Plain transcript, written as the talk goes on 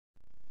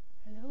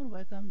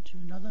welcome to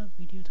another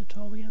video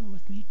tutorial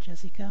with me,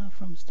 Jessica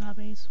from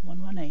Starbase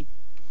 118.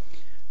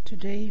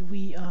 Today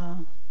we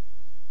are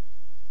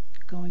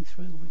going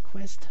through a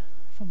request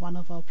from one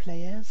of our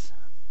players,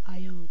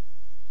 Idoan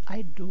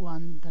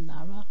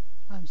Danara.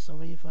 I'm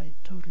sorry if I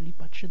totally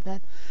butchered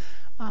that.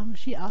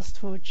 She asked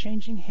for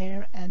changing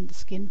hair and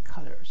skin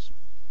colors.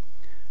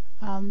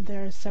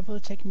 There are several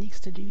techniques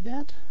to do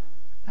that,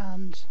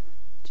 and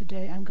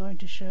today I'm going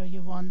to show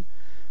you one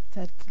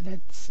that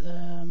lets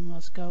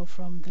us go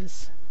from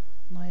this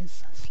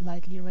nice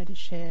slightly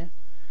reddish hair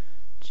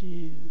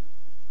to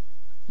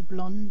the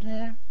blonde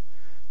hair,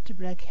 to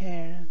black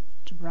hair,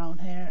 to brown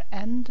hair,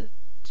 and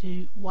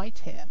to white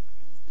hair,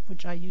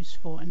 which I use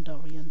for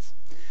Andorians,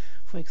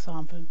 for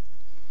example.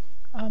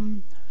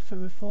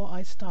 Before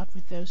I start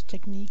with those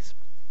techniques,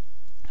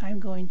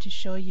 I'm going to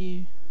show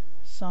you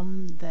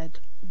some that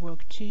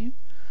work too.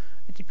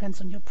 It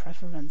depends on your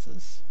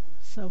preferences.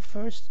 So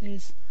first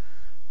is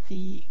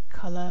the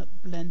color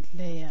blend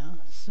layer.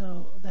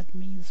 So that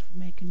means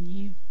make a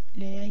new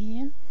layer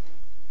here.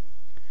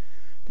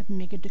 Let me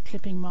make it a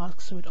clipping mask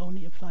so it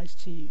only applies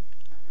to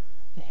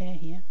the hair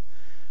here,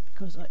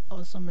 because I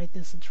also made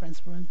this a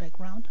transparent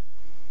background.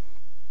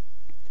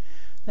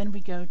 Then we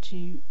go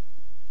to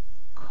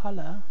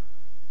color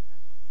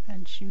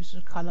and choose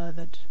a color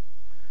that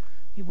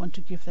we want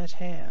to give that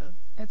hair.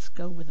 Let's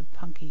go with a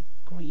punky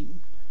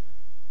green.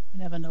 We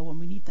never know when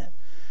we need that.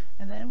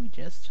 And then we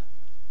just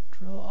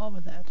draw over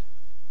that.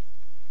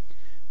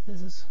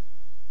 This is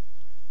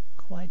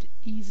quite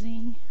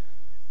easy.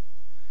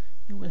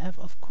 You will have,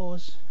 of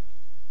course,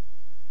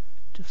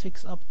 to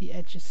fix up the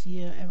edges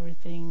here,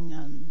 everything,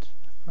 and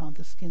around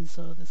the skin,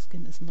 so the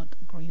skin is not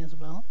green as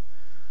well.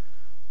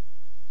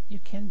 You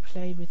can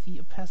play with the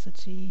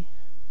opacity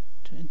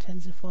to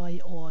intensify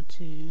or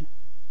to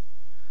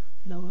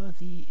lower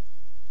the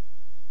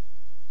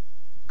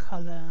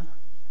color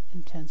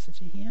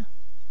intensity here.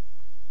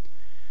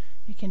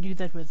 You can do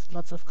that with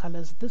lots of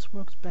colors. This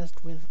works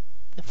best with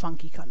the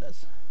funky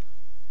colors.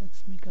 Let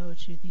me go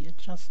to the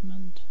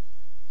adjustment,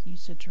 the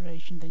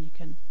saturation, then you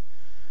can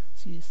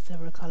see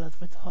several colors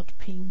with hot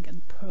pink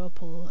and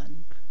purple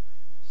and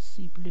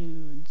sea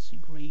blue and sea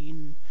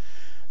green.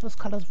 Those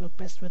colors work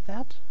best with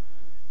that.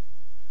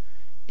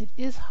 It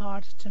is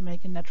hard to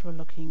make a natural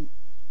looking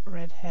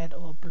redhead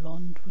or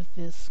blonde with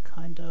this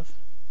kind of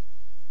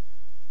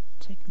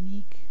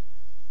technique.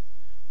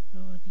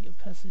 Lower the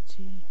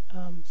opacity,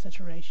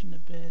 saturation a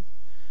bit.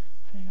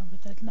 Play around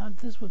with that. Now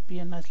this would be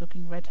a nice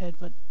looking redhead,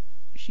 but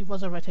she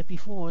was a redhead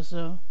before,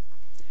 so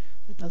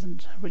it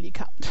doesn't really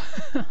count.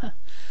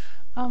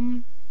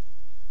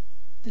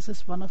 This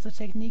is one of the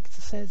techniques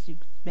that says you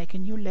make a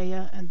new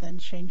layer and then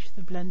change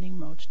the blending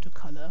mode to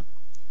color.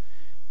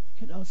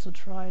 You can also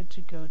try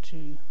to go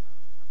to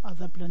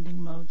other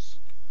blending modes,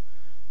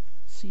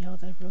 see how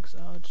that works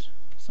out.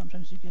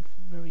 Sometimes you get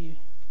very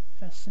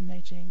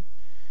fascinating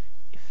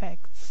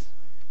effects,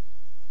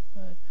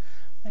 but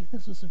like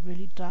this is a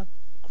really dark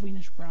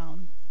greenish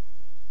brown,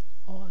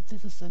 or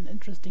this is an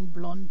interesting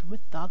blonde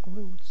with dark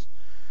roots.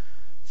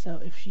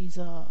 So if she's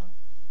a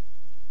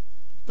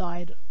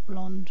dyed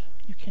blonde,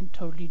 you can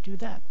totally do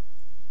that.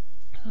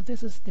 So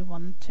this is the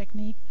one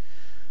technique.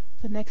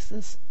 The next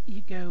is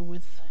you go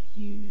with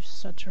hue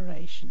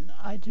saturation.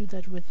 I do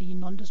that with the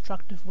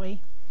non-destructive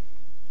way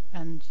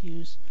and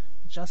use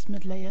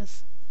adjustment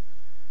layers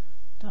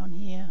down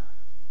here,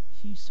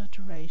 hue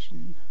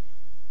saturation,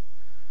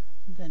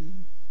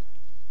 then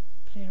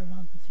play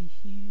around with the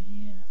hue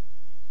here,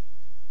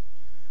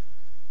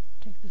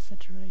 take the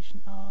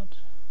saturation out,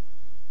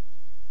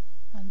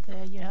 and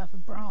there you have a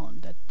brown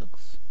that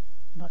looks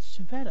not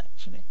too bad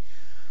actually.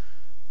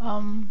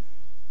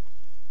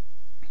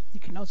 You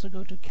can also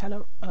go to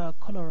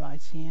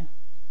colorize here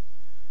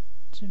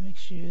to make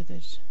sure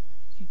that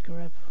you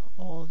grab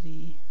all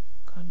the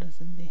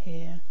colors in the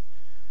hair.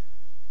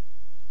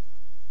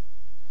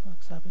 For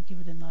example,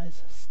 give it a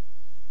nice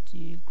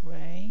steel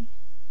gray.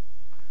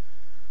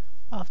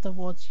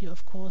 Afterwards you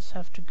of course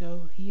have to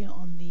go here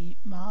on the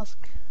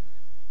mask,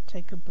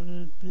 take a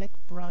black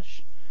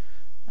brush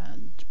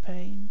and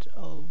paint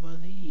over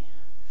the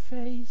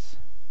face,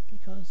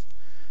 because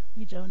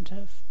we don't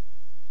have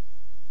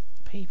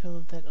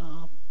people that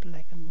are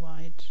black and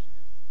white.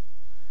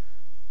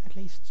 At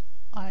least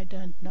I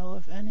don't know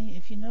of any.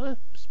 If you know a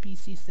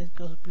species that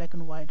goes black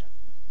and white,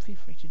 feel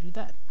free to do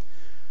that.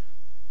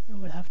 You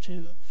will have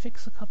to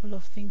fix a couple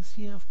of things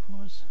here, of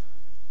course,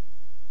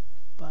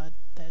 but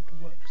that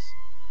works.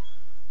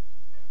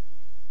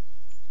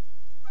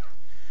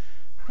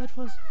 That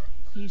was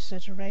hue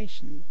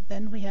saturation.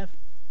 Then we have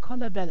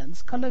color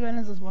balance. Color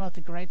balance is one of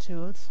the great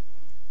tools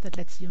that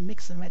lets you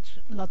mix and match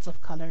lots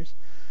of colors.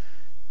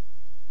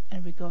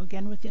 And we go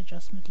again with the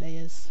adjustment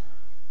layers,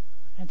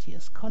 and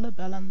here's color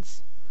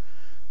balance.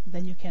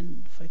 Then you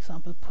can, for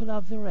example, pull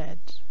up the red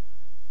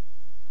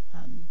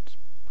and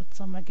put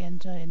some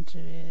magenta into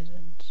it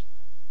and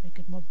make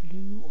it more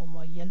blue or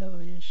more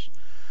yellowish.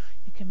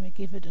 You can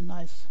give it a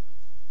nice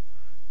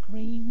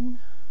green,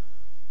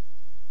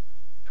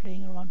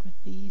 playing around with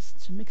these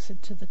to mix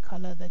it to the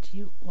color that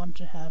you want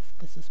to have.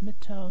 This is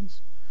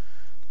midtones.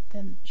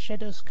 Then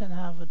shadows can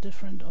have a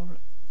different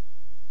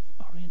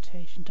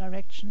orientation,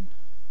 direction,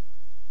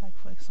 like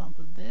for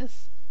example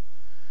this.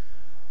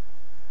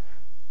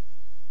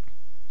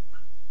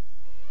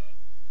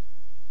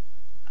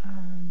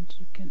 And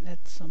you can add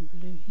some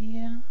blue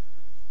here,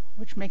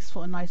 which makes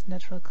for a nice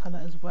natural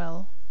color as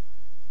well.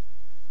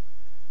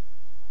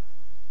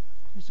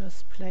 You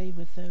just play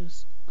with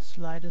those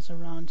sliders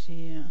around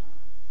here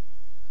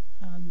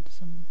and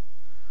some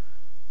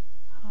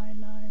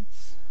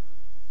highlights,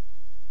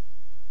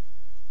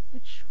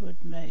 which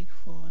would make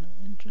for an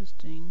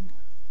interesting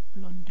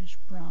blondish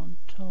brown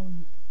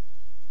tone.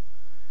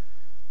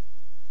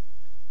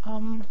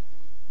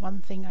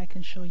 One thing I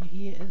can show you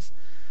here is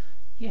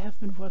you have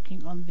been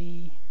working on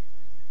the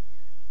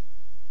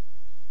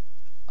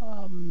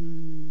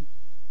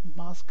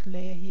mask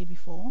layer here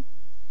before.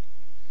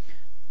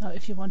 Now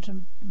if you want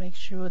to make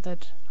sure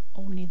that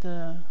only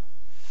the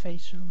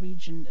facial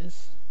region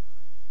is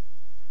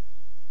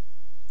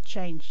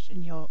changed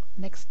in your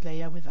next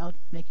layer without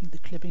making the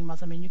clipping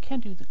mask, I mean you can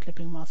do the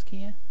clipping mask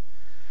here,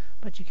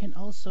 but you can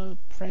also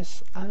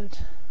press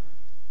Alt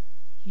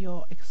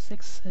your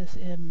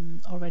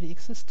already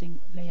existing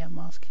layer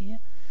mask here,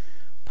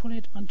 pull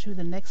it onto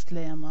the next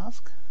layer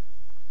mask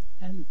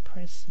and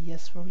press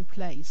yes for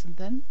replace, and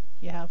then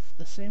you have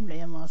the same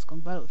layer mask on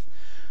both,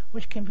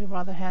 which can be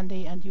rather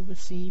handy and you will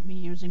see me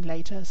using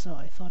later, so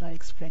I thought I'd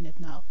explain it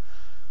now.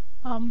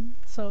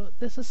 So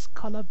this is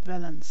color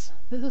balance.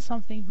 This is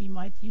something we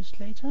might use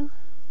later,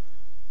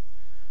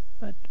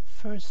 but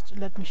first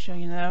let me show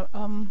you now.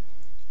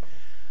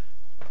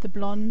 The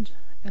blonde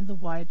and the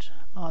white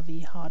are the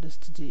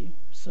hardest to do,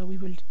 so we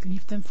will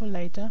leave them for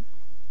later.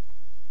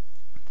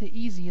 The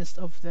easiest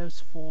of those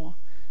four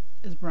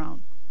is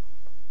brown.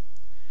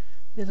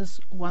 This is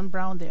one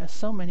brown. There are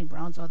so many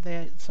browns out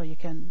there, so you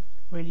can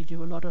really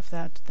do a lot of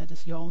that. That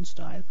is your own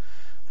style,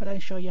 but I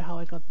show you how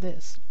I got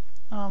this.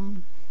 As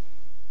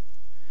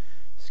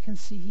you can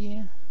see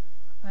here,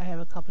 I have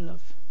a couple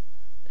of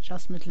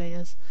adjustment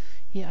layers.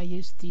 Here I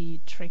used the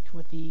trick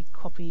with the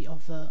copy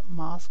of the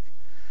mask,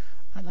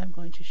 and I'm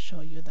going to show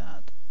you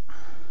that.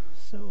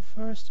 So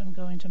first I'm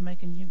going to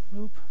make a new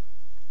group.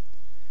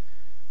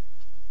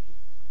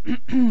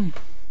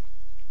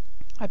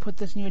 I put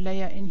this new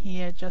layer in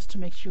here just to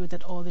make sure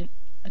that all the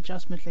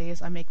adjustment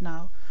layers I make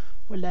now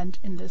will land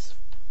in this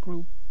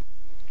group.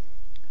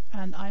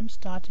 And I'm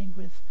starting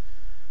with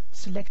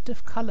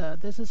selective color.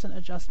 This is an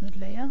adjustment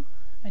layer,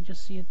 and you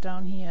see it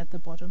down here at the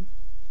bottom.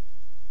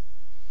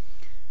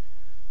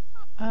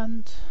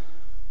 And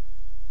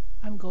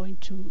I'm going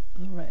to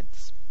the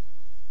reds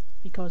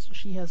because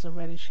she has a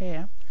reddish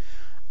hair,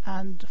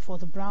 and for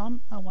the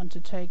brown I want to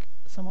take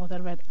some of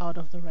that red out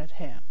of the red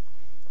hair.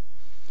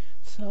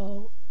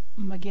 So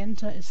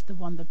magenta is the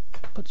one that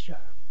puts your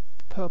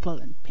purple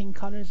and pink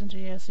colors into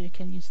here, so you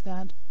can use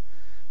that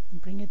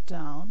and bring it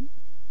down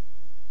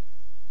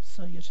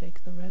so you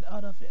take the red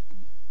out of it.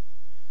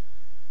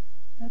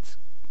 Let's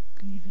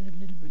leave it a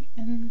little bit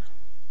in,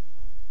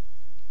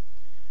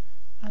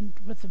 and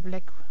with the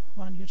black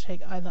one you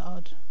take either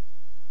out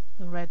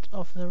the red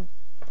of the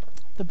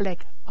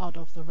black out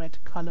of the red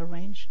color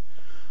range,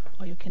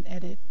 or you can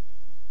add it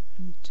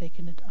and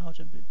taking it out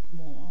a bit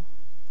more.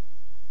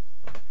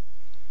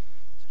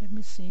 So let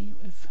me see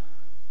if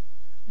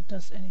it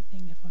does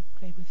anything if I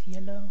play with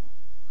yellow.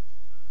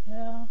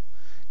 Yeah,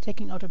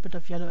 taking out a bit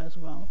of yellow as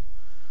well.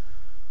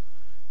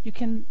 You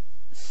can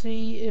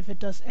see if it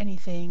does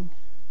anything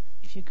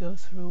if you go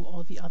through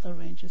all the other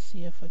ranges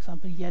here. For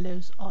example,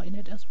 yellows are in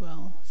it as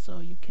well, so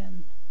you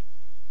can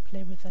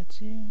play with that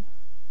too.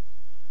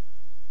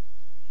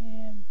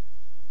 And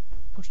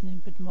putting a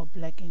bit more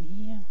black in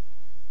here.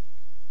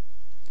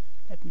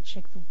 Let me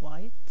check the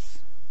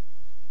whites.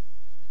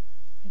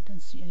 I don't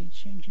see any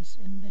changes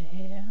in the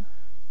hair,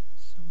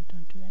 so we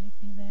don't do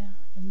anything there.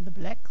 In the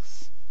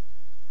blacks,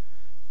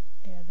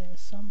 yeah, there's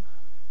some,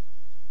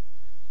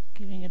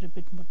 giving it a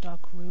bit more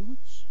dark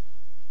roots.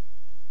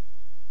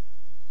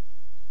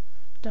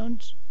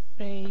 Don't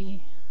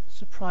be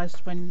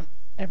surprised when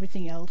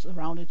everything else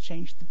around it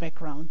changed, the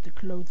background, the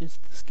clothes,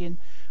 the skin.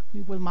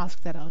 We will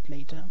mask that out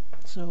later.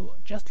 So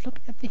just look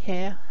at the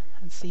hair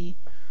and see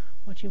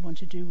what you want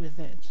to do with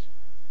it.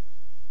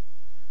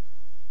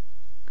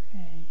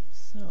 Okay,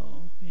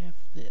 so we have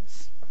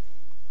this.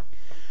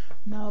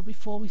 Now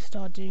before we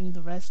start doing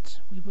the rest,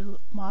 we will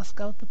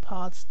mask out the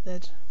parts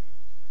that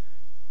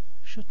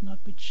should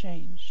not be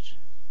changed.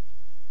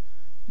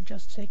 We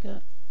just take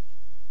a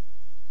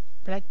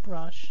black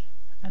brush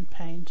and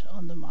paint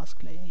on the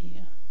mask layer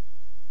here.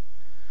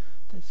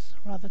 That's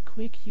rather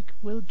quick. You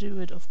will do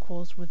it of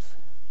course with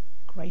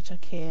greater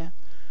care.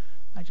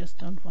 I just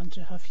don't want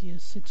to have you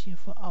sit here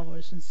for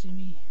hours and see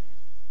me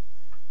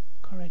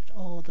correct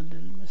all the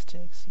little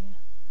mistakes here.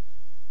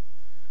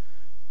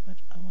 But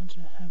I want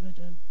to have it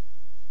a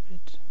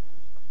bit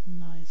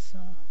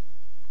nicer.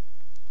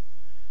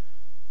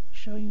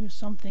 Showing you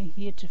something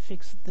here to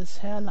fix this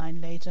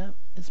hairline later,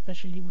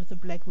 especially with the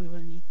black. We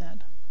will need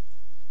that.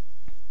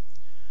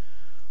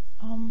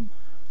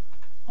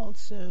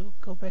 Also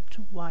go back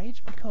to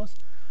white, because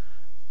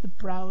the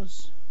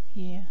brows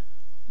here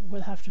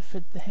will have to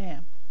fit the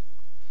hair.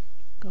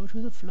 Go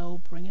to the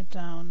flow, bring it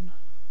down,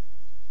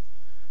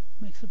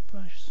 make the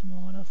brush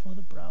smaller for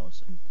the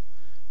brows, and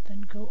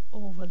then go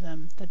over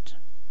them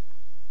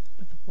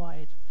with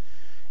white.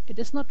 It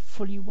is not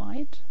fully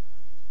white.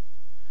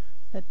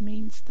 That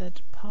means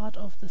that part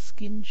of the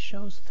skin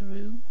shows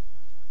through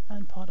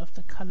and part of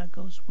the color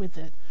goes with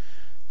it.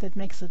 That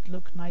makes it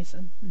look nice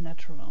and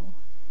natural.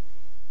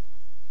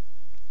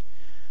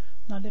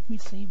 Now let me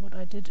see what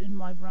I did in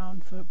my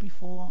brown fur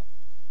before.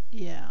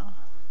 Yeah,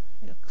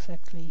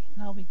 exactly.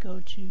 Now we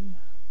go to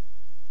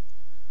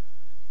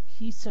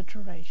hue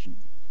saturation.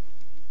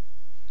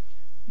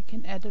 We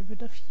can add a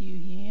bit of hue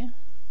here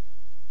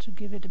to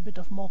give it a bit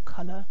of more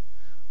color,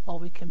 or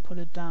we can pull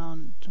it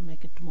down to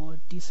make it more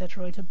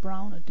desaturated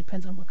brown. It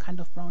depends on what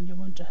kind of brown you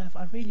want to have.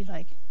 I really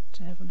like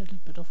to have a little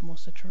bit of more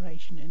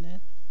saturation in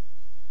it.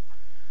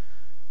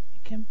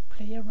 You can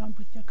play around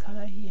with your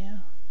color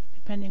here,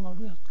 depending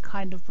on what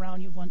kind of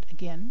brown you want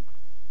again.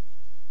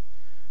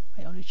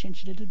 I only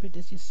changed a little bit,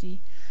 as you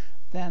see.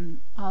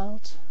 Then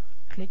Alt,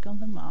 click on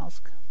the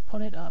mask,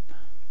 pull it up,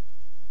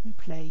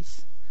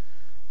 replace.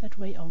 That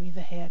way only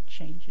the hair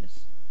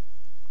changes.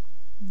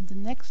 And the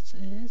next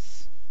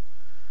is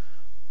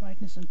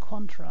brightness and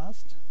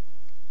contrast.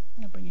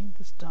 I'm bringing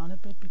this down a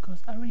bit because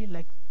I really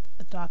like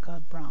a darker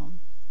brown.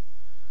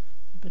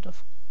 A bit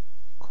of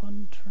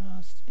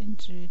contrast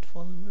into it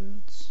for the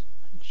roots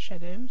and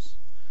shadows.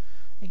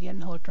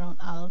 Again, hold down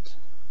Alt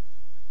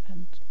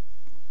and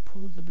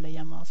pull the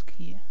layer mask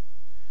here.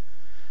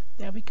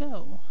 There we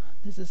go.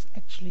 This is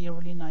actually a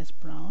really nice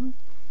brown.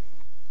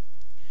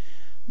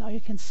 Now you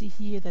can see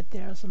here that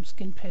there are some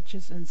skin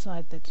patches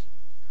inside that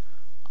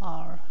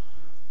are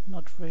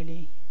not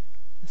really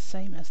the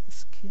same as the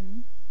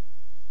skin,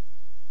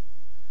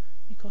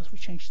 because we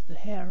changed the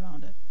hair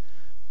around it.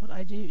 What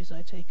I do is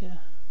I take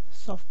a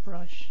soft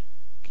brush,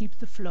 keep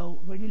the flow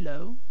really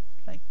low,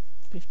 like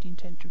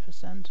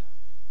 15-10%.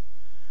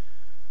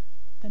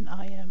 Then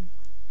I am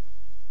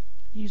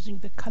using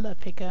the color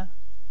picker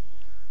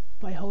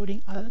by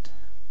holding Alt,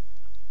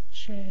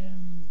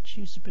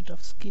 choose a bit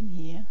of skin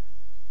here,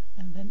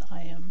 and then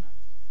I am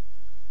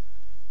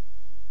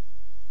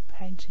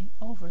painting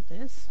over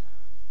this,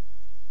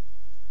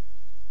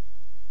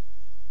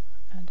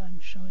 and I'm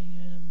showing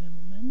you in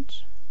a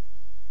moment.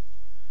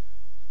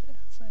 What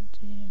else I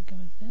do? Go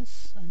with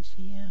this and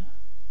here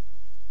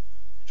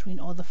between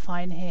all the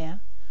fine hair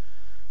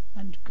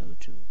and go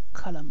to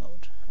color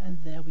mode,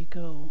 and there we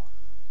go.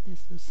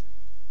 This is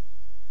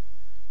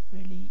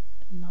really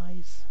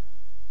nice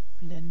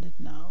blended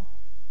now.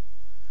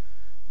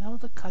 Now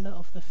the color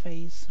of the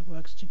face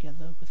works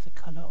together with the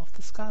color of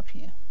the scalp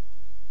here.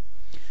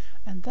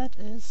 And that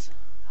is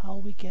how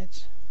we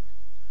get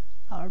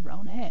our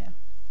brown hair.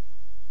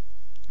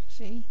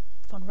 See?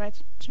 From red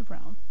to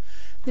brown.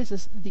 This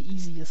is the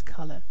easiest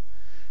color.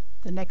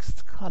 The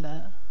next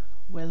color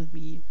will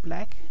be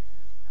black,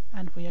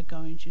 and we are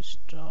going to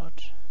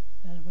start,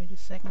 wait a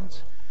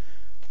second,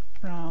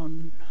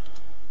 brown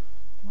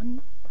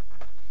one.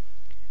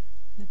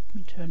 Let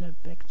me turn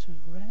it back to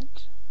red.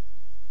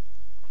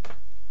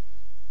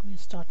 We're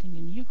starting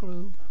a new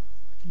group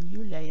with a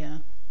new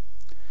layer,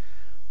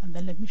 and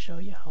then let me show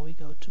you how we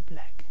go to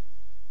black.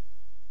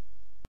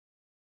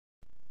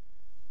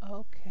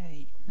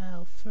 Okay,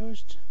 now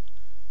first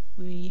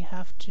we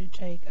have to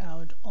take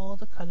out all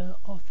the color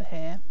of the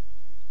hair,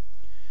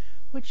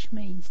 which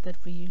means that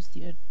we use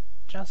the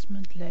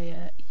adjustment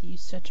layer,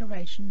 use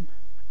saturation,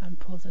 and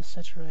pull the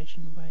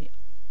saturation way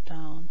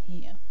down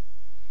here.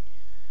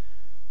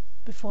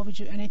 Before we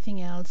do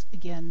anything else,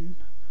 again,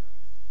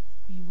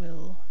 we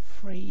will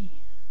free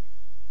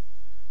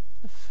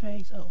the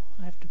face. Oh,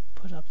 I have to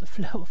put up the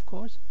flow, of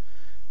course.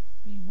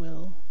 We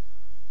will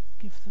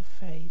give the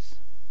face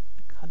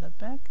the color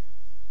back.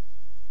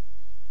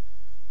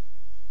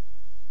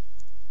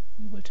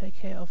 We will take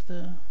care of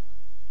the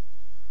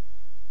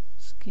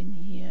skin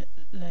here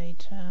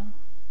later.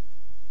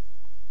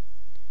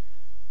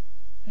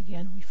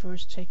 Again, we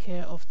first take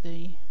care of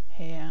the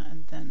hair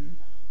and then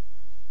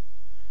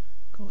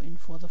go in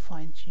for the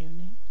fine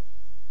tuning.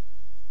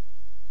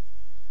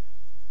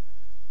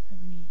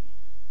 Let me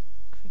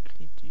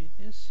quickly do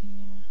this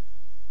here.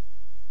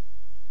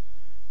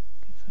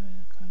 Give her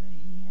the color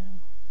here.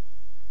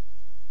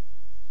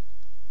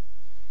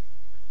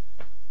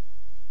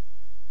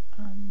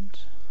 And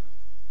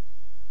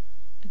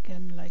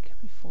again, like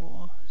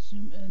before,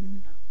 zoom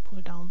in,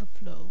 pull down the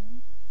flow,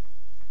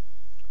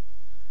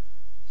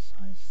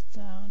 size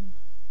down,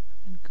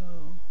 and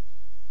go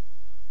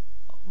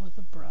over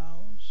the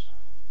brows.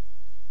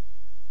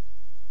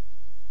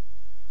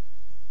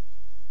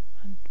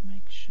 And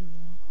make sure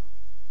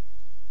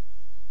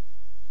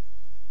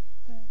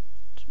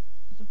that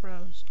the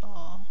brows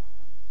are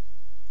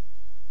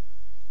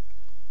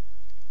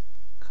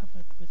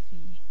covered with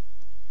the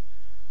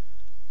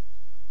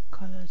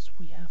colors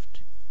we have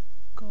to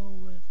go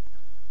with.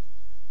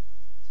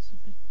 It's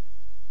a bit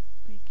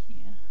big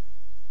here.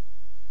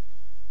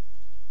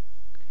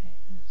 Okay.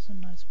 a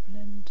nice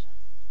blend.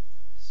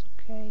 It's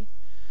okay.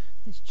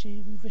 These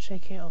two, we will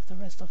take care of the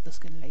rest of the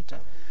skin later.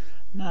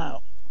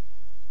 Now,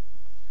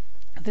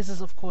 this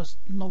is of course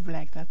no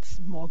black, that's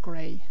more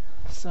grey.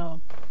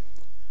 So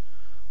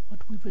what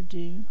we will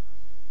do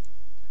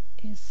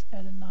is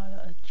add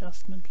another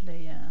adjustment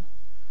layer.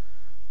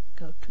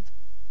 Go to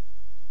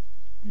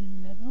the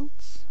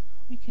levels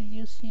we can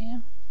use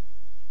here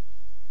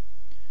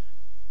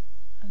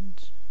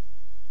and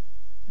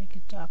make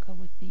it darker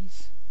with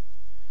these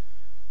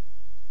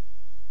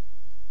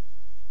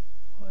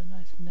for a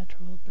nice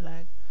natural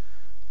black,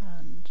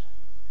 and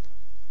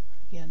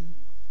again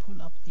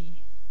pull up the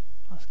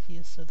mask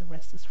here so the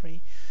rest is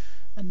free.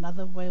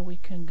 Another way we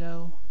can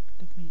go,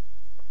 let me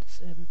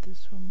disable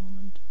this for a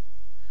moment,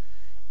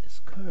 is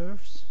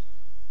curves,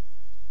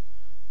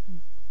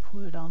 and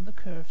pull down the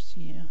curves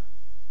here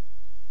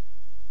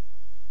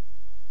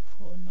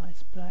for a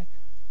nice black.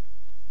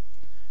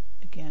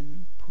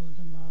 Again, pull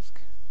the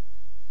mask.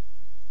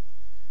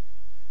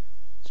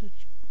 So,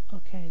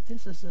 okay,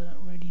 this is a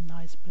really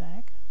nice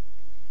black.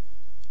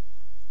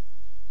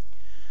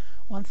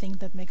 One thing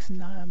that makes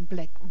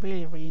black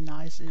really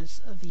nice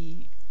is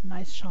the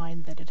nice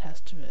shine that it has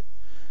to it.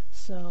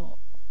 So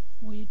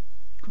we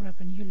grab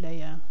a new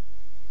layer.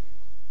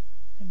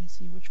 Let me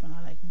see which one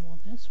I like more,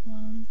 this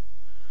one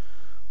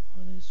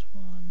or this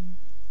one.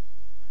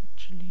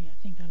 Actually, I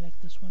think I like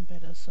this one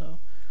better, so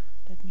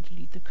let me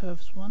delete the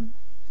curves one.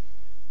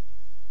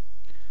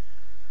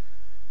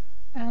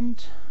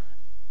 And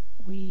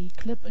we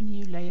clip a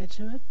new layer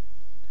to it,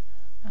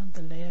 and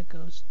the layer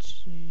goes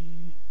to,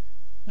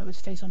 no, it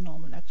stays on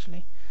normal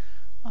actually.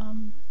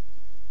 Then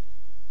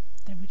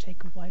we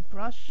take a white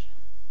brush,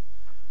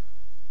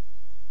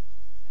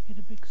 make it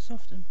a bit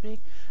soft and big,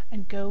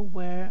 and go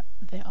where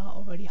there are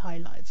already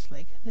highlights,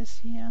 like this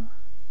here.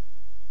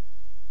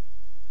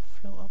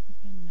 Flow up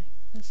again,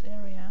 like this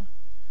area,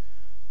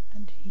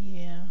 and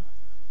here.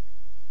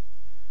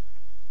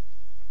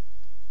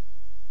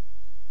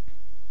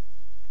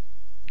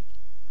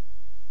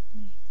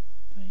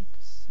 Wait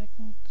a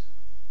second.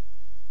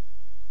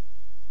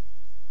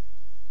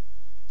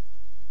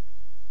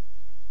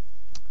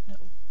 No.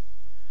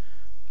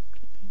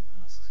 Clipping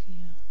masks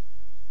here.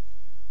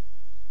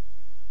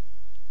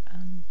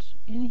 And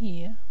in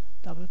here,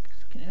 you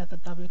can add the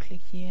double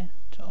click here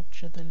to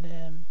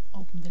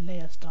open the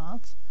layer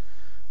styles,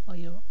 or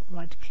you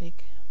right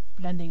click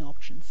blending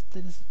options.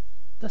 That is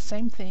the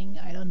same thing.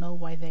 I don't know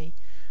why they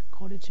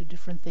call it two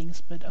different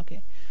things, but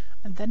okay.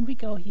 And then we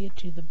go here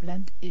to the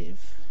blend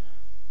if,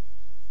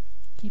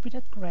 keep it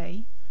at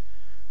gray,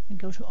 and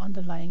go to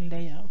underlying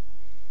layer.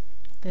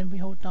 Then we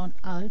hold down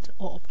Alt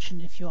or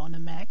Option if you're on a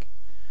Mac.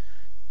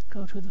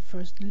 Go to the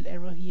first little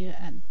arrow here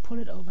and pull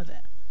it over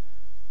there.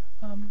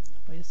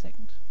 Wait a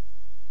second.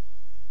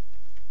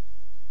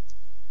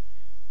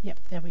 Yep,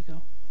 there we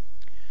go.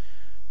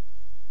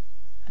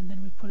 And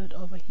then we pull it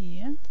over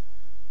here.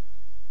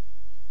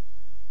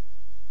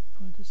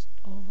 Pull this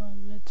over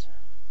a bit.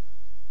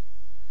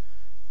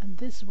 And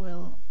this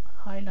will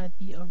highlight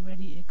the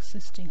already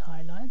existing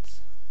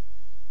highlights.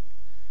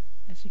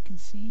 As you can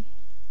see,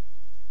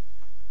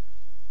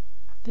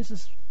 this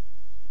is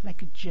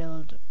like a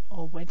gelled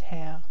or wet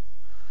hair,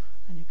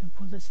 and you can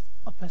pull this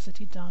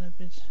opacity down a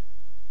bit.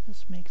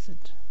 This makes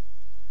it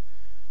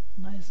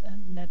nice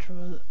and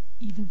natural,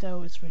 even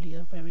though it's really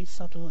a very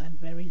subtle and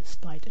very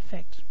slight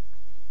effect.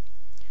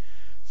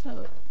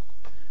 So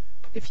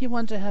if you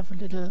want to have a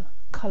little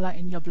color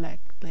in your black,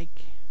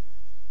 like,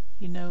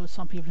 you know,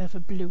 some people have a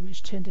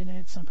bluish tint in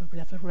it, some people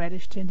have a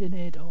reddish tint in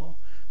it, or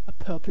a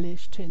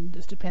purplish tint.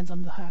 This depends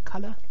on the hair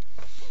color.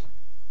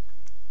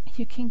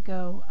 You can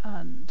go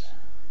and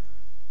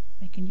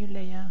make a new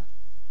layer,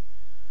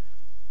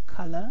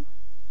 color,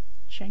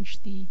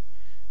 change the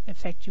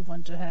effect you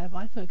want to have.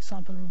 I, for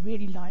example,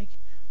 really like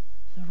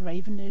the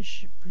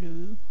ravenish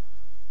blue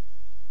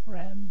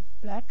ram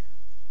black,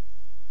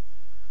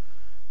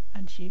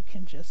 and you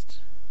can just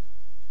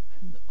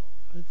pin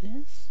over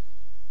this,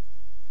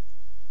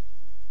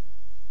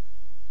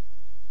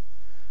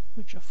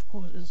 which of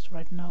course is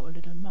right now a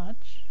little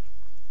much,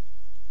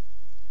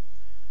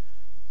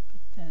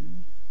 but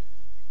then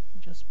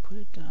you just pull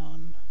it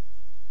down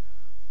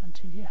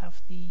until you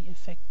have the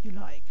effect you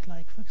like.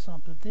 Like, for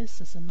example,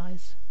 this is a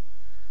nice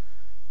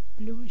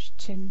bluish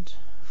tint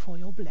for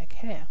your black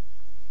hair.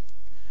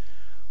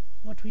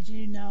 What we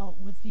do now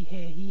with the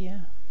hair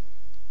here,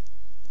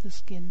 the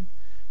skin,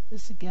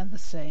 is again the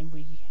same.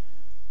 We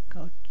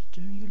go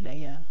to new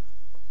layer,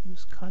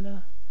 use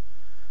color,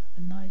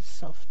 a nice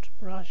soft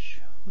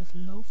brush with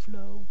low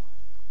flow,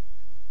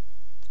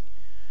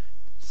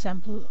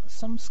 sample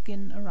some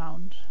skin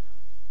around,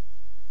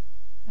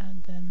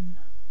 and then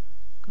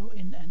go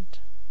in and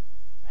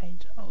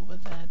paint over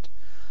that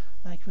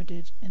like we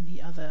did in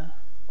the other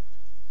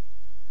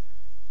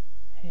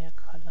hair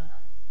color.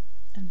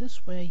 And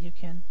this way you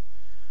can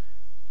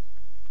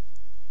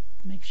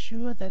make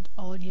sure that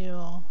all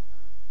your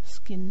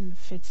skin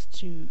fits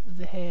to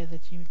the hair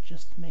that you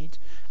just made,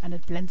 and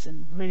it blends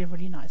in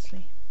really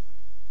nicely.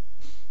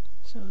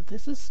 So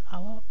this is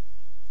our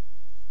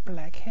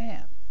black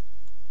hair.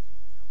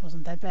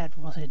 wasn't that bad,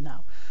 was it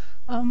now?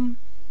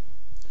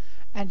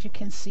 And you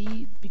can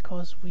see,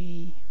 because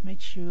we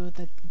made sure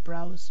that the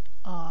brows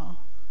are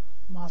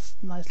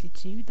masked nicely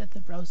too, that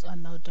the brows are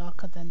now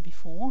darker than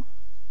before,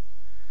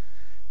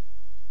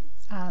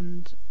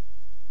 and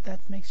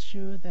that makes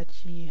sure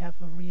that you have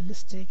a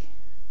realistic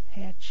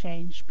hair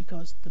change,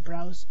 because the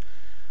brows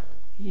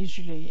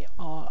usually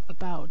are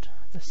about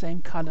the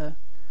same color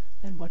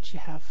than what you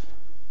have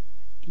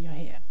in your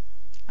hair,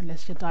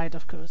 unless you dye it,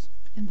 of course.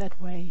 In that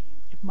way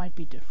it might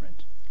be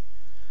different.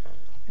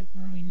 Let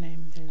me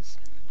rename this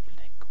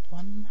black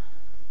 1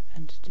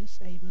 and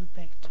disable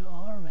back to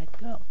our red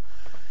girl.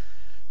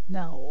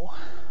 Now,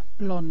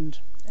 blonde.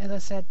 As I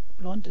said,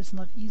 blonde is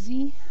not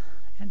easy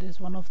and is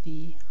one of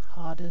the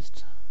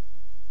hardest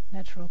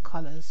natural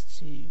colors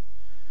to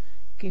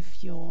give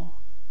your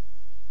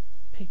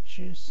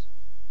pictures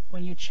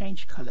when you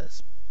change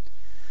colors.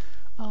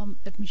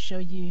 Let me show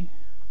you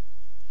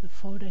the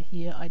folder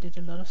here. I did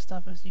a lot of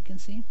stuff, as you can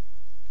see,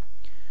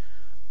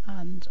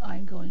 and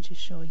I'm going to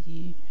show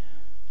you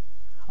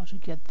how to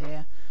get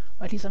there,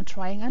 or at least I'm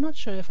trying. I'm not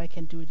sure if I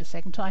can do it a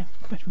second time,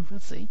 but we will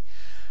see.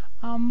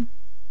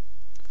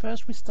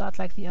 First we start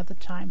like the other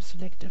time,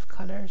 selective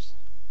colors,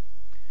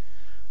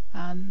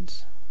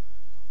 and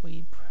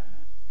we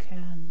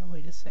can,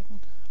 wait a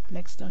second,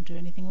 blacks don't do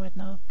anything right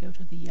now. Go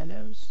to the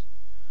yellows.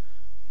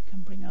 You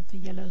can bring up the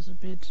yellows a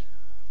bit,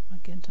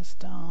 magentas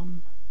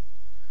down,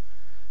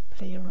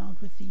 play around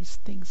with these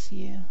things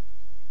here,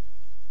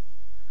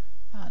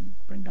 and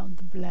bring down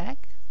the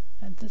black,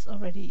 and this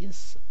already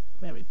is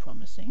very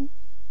promising.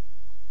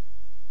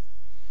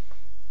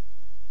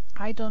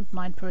 I don't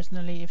mind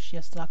personally if she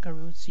has darker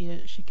roots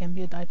here. She can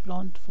be a dyed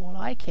blonde for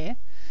all I care.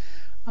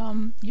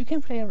 You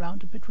can play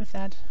around a bit with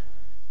that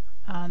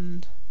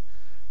and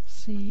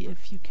see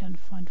if you can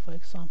find, for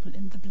example,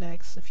 in the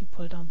blacks, if you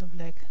pull down the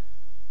black,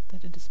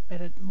 that it is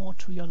better, more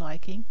to your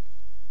liking.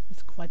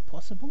 It's quite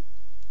possible,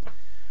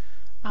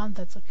 and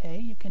that's okay.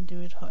 You can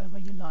do it however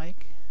you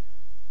like.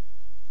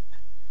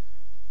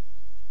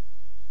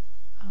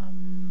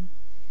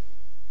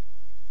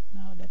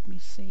 Now let me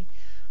see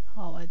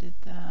how I did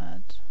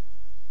that.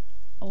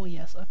 Oh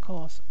yes, of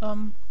course.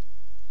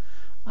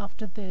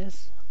 After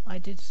this I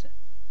did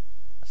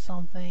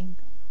something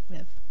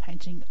with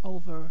painting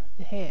over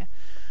the hair.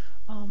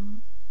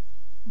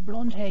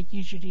 Blonde hair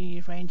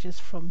usually ranges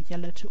from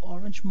yellow to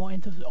orange, more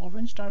into the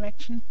orange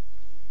direction.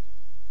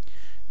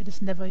 It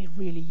is never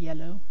really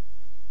yellow.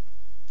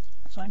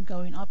 So I'm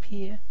going up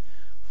here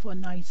for a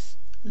nice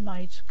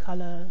light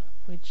color,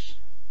 which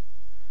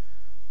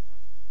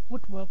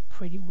would work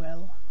pretty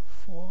well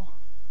for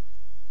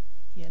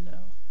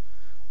yellow.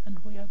 And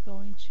we are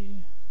going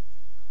to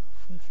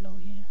full flow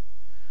here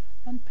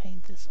and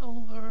paint this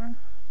over.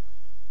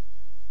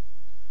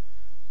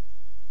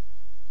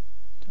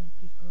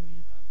 Don't be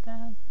worried about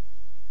that.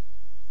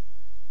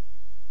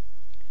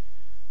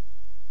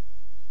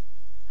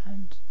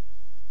 And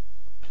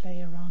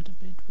play around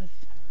a bit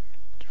with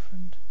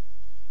different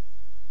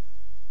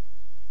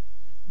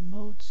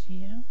modes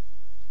here.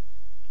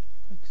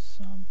 For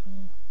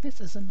example,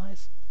 this is a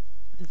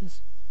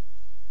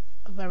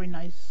very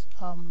nice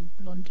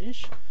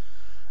blondish.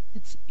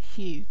 It's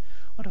hue.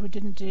 What we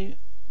didn't do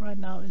right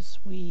now is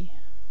we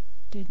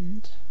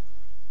didn't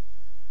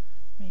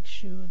make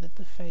sure that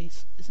the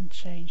face isn't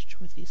changed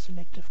with these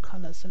selective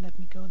colors. So let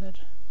me go that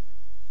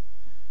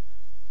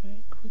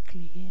very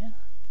quickly here.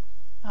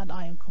 And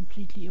I am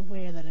completely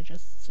aware that I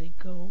just say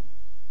go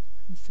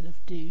instead of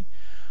do.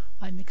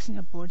 I'm mixing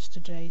up words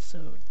today,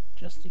 so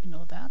just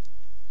ignore that.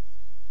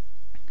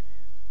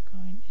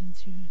 Going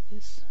into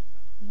this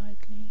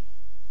lightly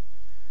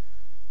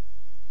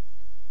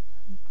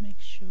and make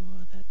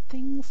sure that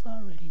things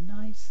are really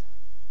nice,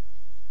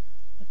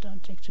 but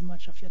don't take too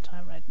much of your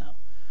time right now.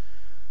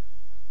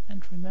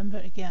 And remember,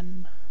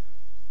 again,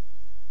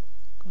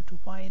 go to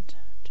white,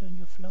 turn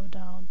your flow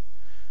down,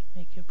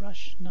 make your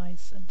brush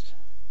nice and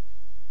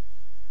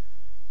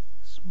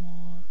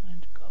small,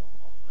 and go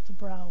over the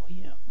brow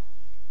here.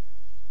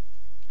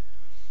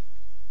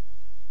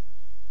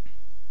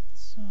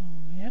 So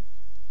yep,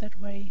 that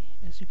way,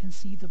 as you can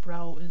see, the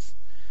brow is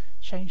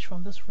changed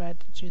from this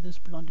red to this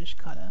blondish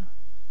color,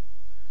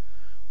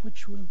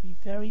 which will be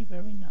very,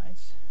 very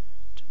nice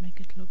to make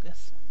it look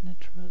as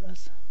natural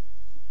as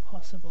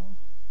possible.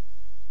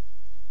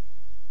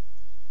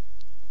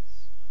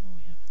 So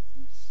we have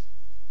this.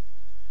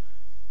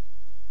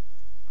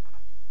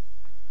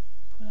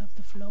 Pull up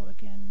the flow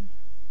again.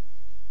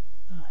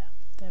 Ah, yeah,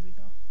 there we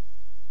go.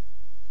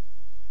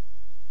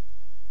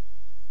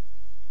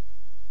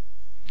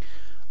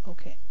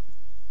 Okay,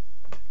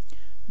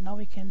 now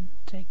we can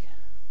take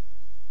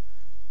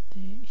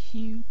the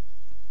hue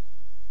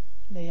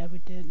layer we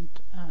did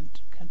and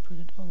can put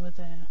it over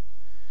there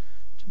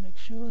to make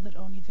sure that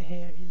only the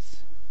hair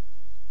is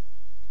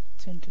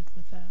tinted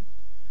with that.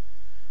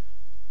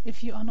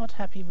 If you are not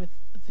happy with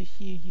the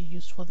hue you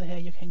used for the hair,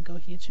 you can go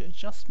here to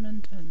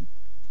adjustment and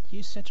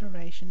use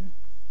saturation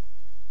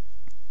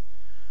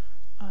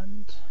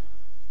and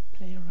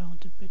play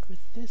around a bit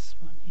with this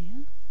one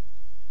here.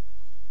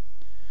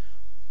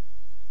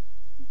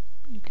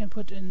 You can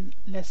put in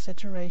less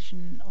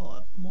saturation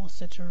or more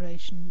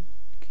saturation.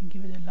 You can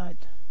give it a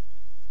light.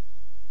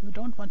 You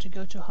don't want to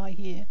go too high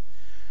here,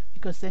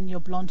 because then your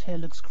blonde hair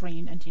looks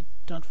green and you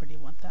don't really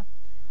want that.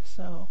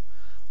 So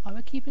I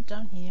will keep it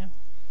down here.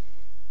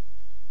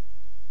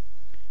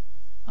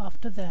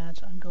 After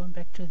that, I'm going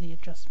back to the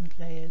adjustment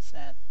layers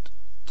and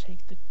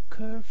take the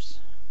curves,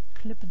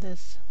 clip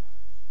this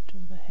to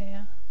the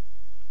hair.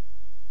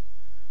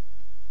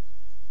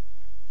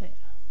 There.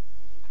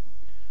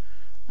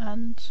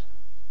 And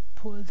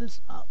pull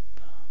this up.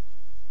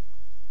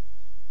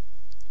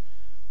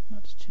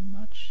 Not too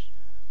much.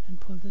 And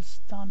pull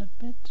this down a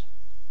bit.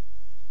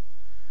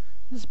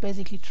 This is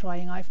basically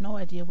trying. I have no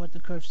idea what the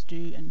curves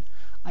do, and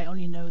I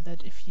only know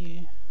that if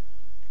you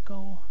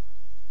go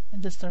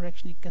in this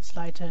direction it gets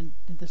lighter, and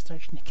in this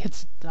direction it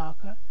gets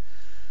darker.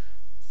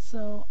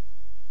 So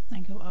I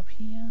go up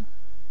here,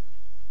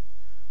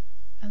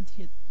 and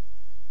here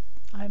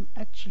I'm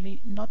actually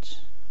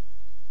not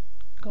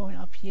going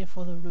up here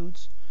for the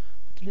roots,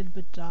 but a little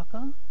bit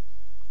darker,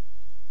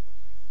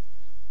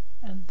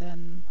 and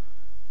then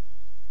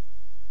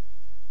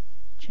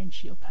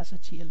change the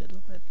opacity a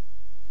little bit.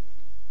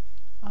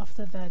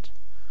 After that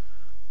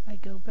I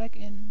go back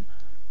in,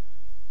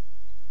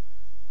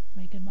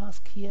 make a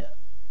mask here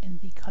in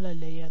the color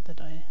layer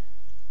that I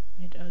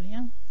made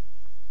earlier,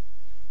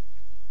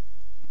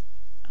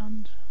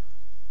 and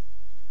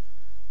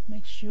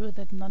make sure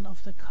that none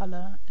of the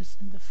color is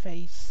in the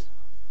face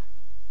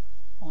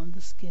or on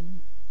the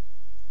skin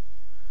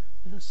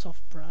with a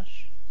soft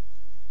brush.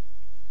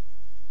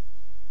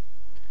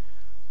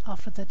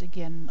 After that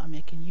again I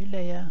make a new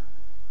layer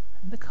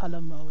in the color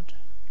mode,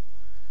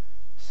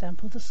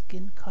 sample the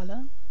skin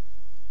color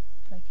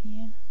like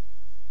here,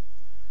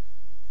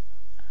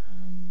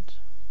 and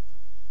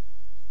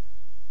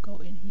go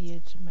in here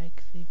to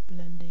make the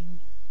blending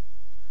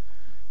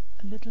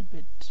a little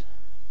bit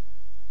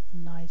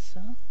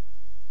nicer.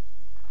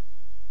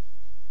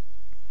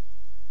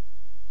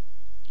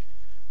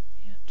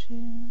 Here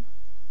too.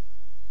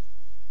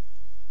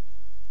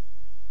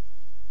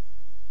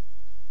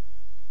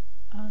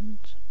 And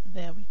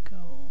there we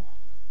go.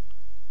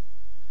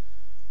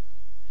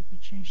 Let me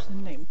change the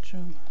name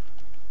to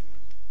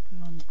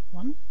Blonde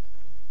 1.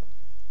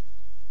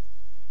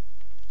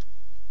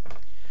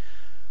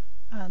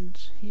 And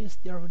here's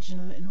the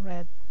original in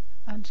red,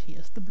 and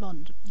here's the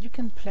blonde. You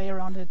can play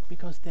around it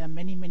because there are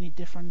many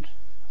different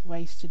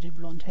ways to do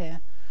blonde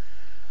hair,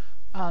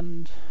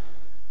 and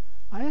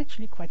I'm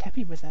actually quite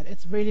happy with that.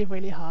 It's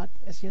really hard,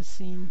 as you've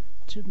seen,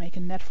 to make a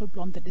natural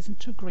blonde that isn't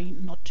too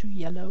green, not too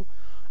yellow,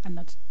 and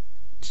not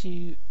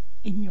too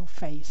in your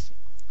face.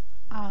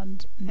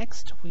 And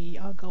next I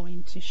am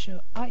going to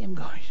show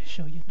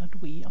you,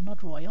 I'm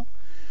not royal,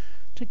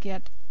 to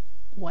get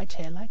white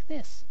hair like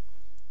this.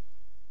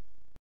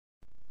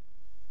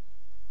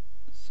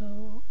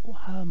 So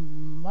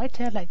white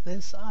hair like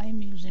this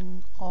I'm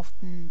using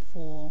often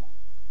for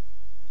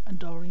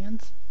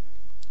Andorians.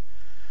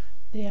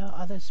 There are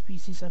other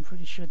species, I'm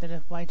pretty sure, that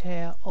have white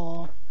hair,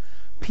 or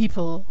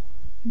people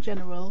in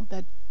general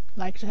that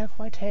like to have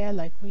white hair.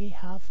 Like we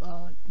have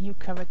a new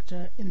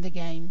character in the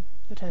game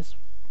that has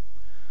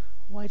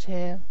white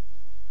hair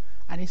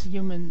and is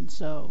human,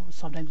 so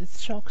sometimes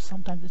it's shock,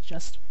 sometimes it's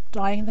just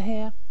dyeing the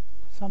hair,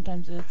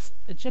 sometimes it's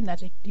a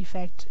genetic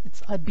defect,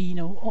 it's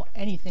albino, or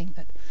anything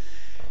that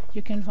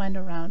you can find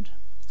around.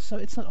 So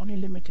it's not only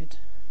limited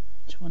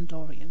to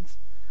Andorians.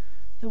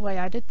 The way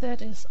I did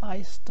that is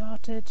I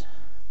started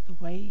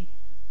with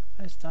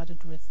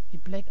the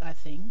black, I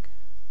think.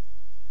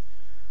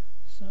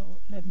 So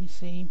let me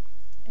see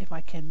if I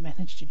can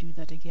manage to do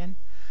that again.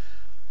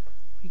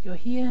 We go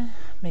here,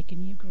 make a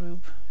new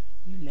group,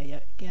 new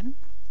layer again,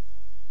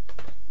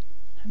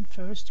 and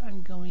first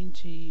I'm going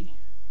to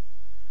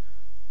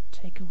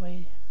take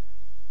away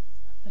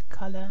the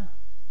color,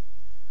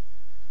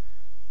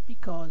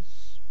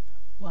 because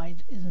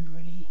white isn't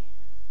really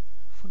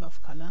full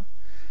of color.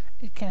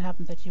 It can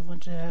happen that you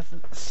want to have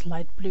a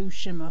slight blue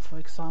shimmer, for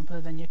example,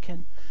 then you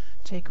can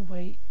take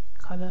away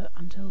color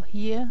until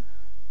here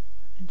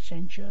and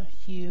change your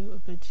hue a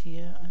bit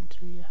here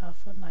until you have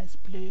a nice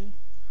blue,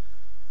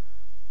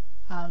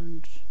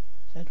 and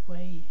that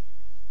way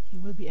you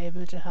will be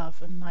able to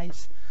have a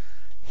nice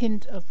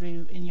hint of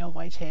blue in your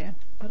white hair.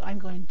 But I'm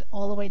going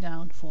all the way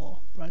down for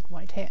bright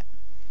white hair.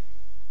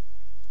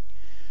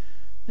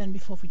 Then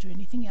before we do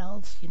anything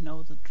else, you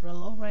know the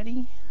drill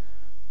already.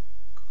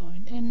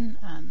 Going in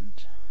and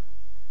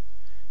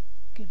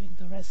giving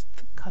the rest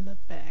the color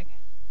back.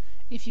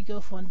 If you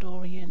go for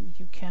Andorian,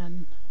 you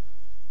can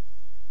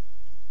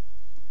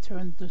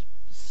turn the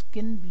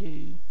skin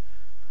blue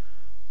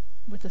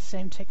with the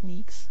same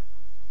techniques.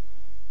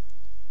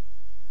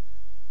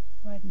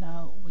 Right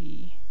now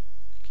we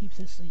keep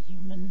this a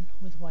human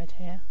with white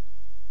hair.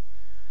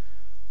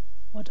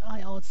 What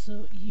I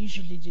also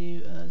usually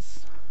do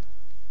is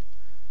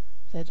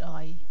that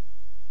I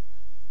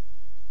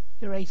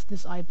erase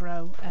this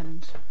eyebrow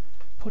and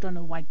put on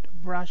a white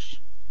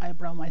brush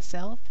eyebrow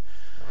myself,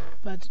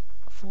 but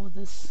for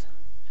this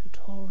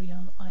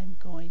tutorial I'm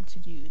going to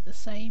do the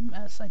same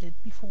as I did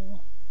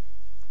before.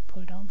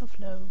 Pull down the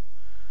flow,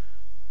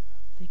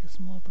 take a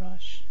small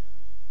brush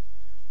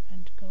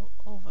and go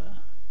over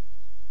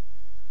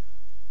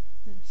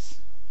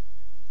this.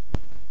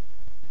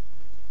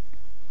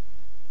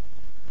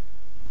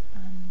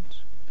 And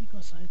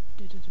because I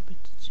did it a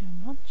bit too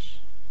much,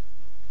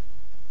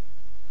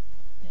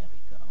 there we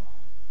go,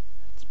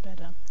 that's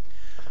better.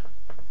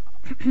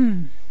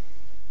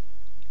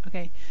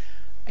 Okay,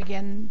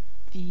 again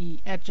the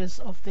edges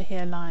of the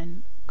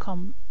hairline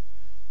come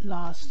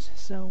last,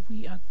 so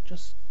we are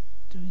just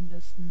doing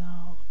this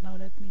now. Now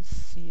let me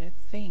see, I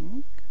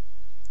think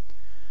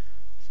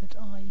that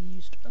I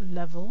used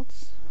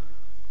levels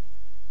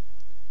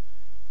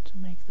to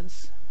make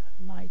this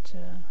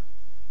lighter.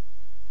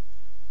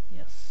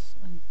 Yes,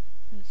 and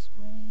this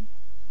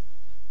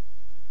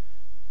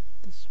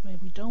way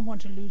we don't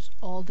want to lose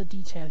all the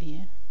detail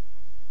here.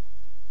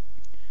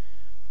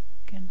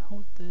 Can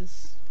hold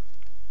this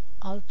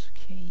Alt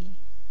key,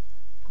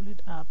 pull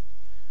it up,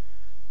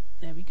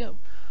 there we go.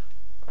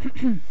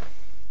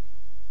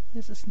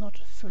 This is not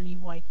fully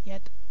white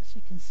yet, as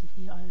you can see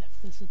here. I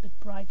left this a bit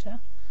brighter,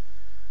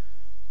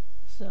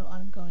 so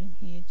I'm going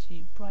here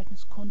to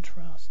brightness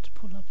contrast to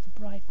pull up the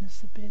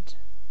brightness a bit.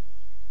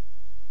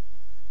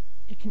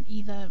 You can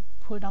either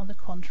pull down the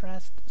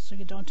contrast so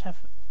you don't have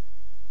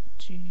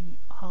too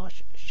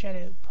harsh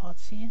shadow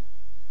parts here,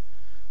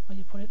 or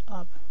you pull it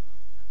up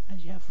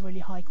and you have really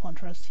high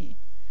contrast here.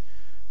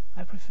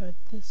 I prefer it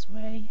this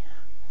way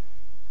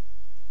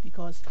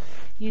because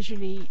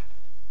usually,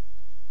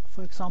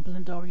 for example,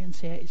 in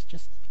Dorian's hair is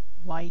just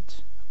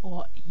white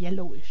or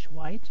yellowish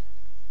white,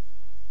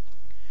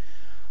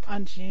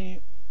 and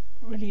you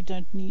really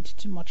don't need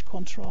too much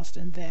contrast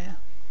in there.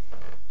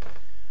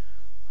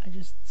 I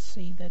just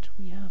see that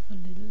we have a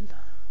little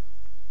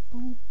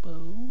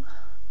boo-boo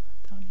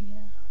down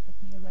here. Let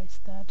me erase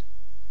that.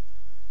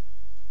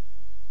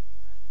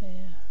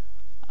 There.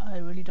 I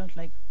really don't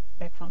like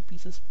background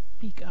pieces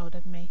peek out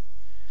at me.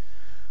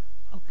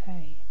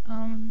 Okay,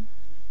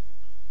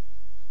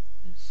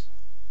 this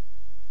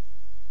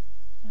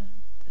and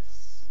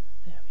this.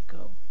 There we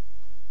go.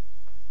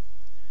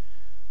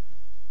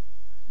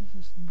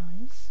 This is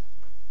nice.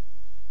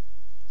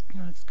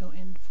 Now let's go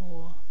in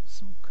for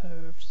some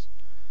curves.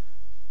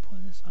 Pull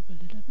this up a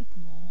little bit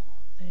more.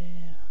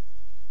 There.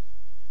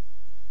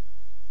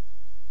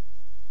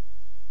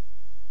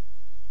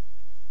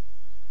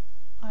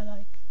 I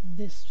like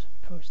this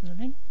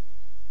personally.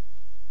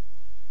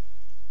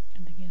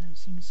 And again, I'm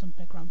seeing some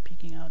background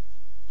peeking out.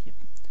 Yep.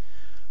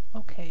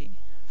 Okay,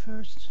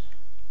 first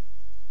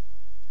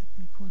let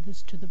me pull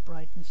this to the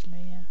brightness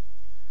layer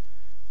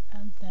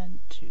and then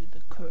to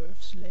the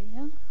curves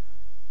layer.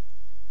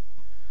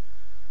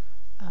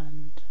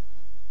 And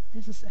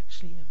this is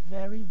actually a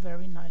very,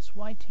 very nice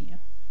white here.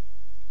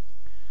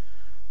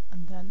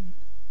 And then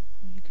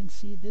you can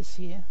see this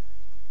here.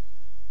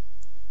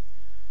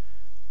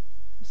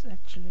 This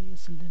actually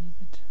is a little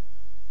bit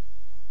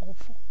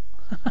awful.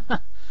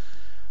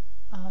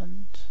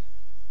 And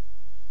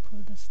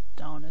pull this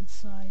down in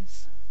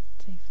size,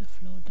 take the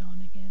flow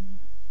down again.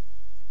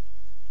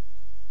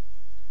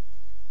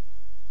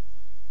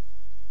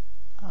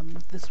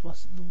 This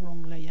was the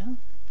wrong layer,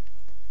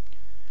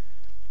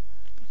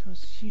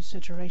 because hue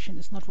saturation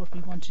is not what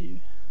we want to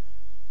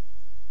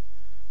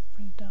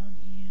bring down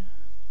here.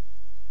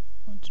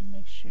 We want to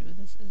make sure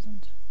this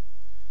isn't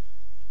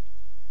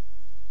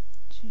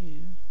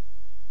too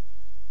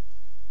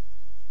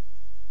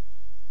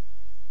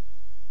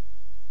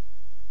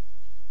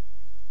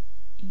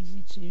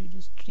easy to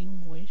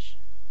distinguish.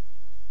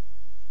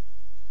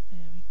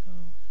 There we go,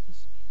 this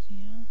is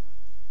easier.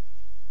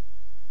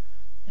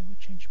 Then we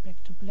change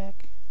back to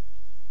black,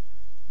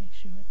 make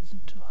sure it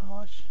isn't too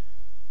harsh.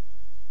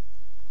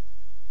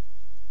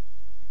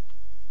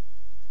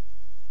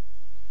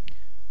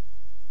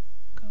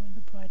 Go in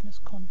the brightness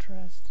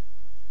contrast,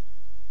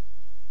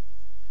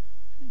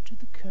 into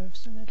the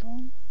curves a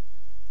little.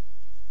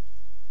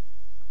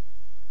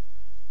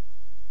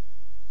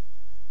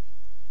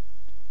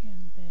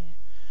 Again there.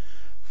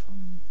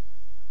 From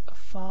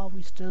afar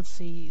we still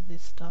see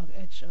this dark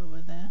edge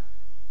over there,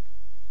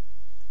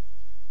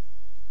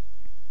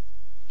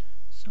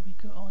 so we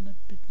go on a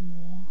bit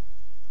more,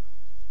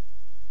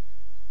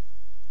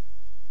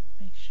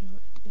 make sure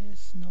it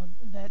is not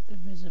that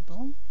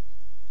visible,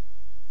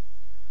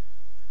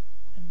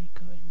 and we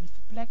go in with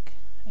black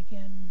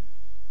again.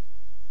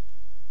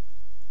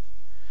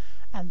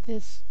 And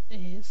this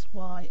is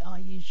why I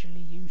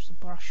usually use a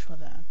brush for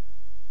that.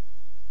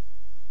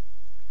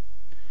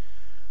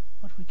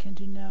 What we can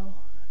do now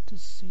to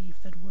see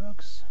if that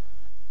works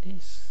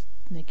is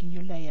making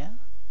your layer,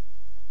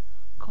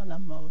 color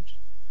mode,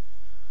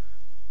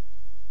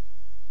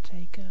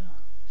 take a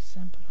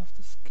sample of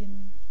the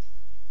skin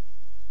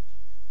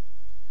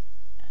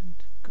and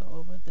go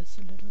over this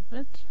a little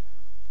bit.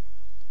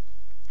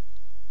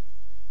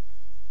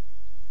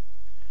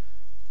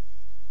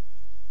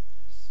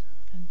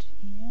 And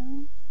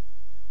here,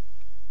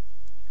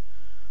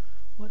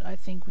 what I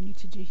think we need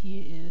to do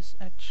here is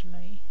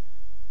actually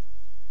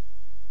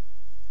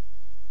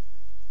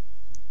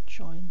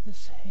join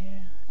this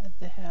hair at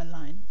the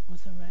hairline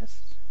with the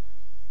rest.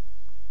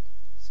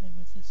 Same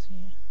with this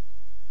here.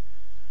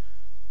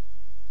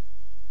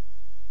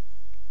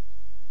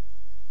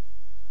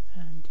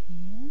 And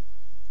here.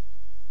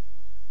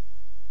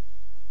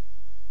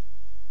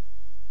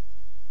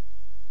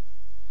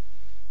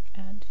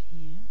 And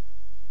here.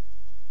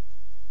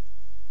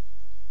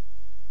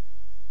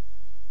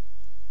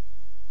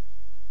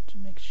 To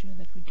make sure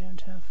that we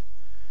don't have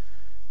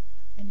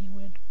any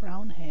weird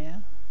brown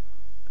hair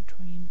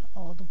between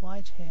all the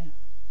white hair.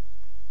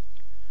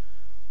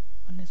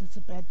 Unless it's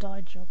a bad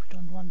dye job, we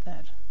don't want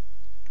that.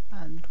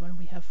 And when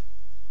we have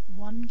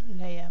one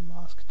layer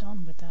mask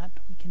done with that,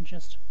 we can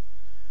just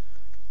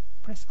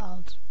press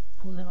Alt,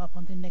 pull them up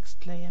on the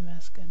next layer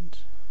mask and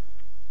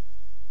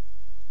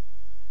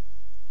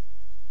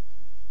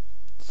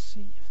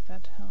see if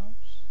that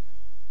helps.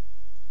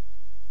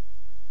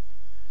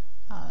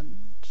 And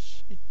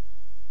it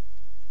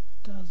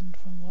doesn't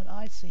from what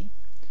I see.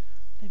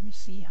 Let me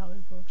see how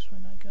it works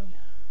when I go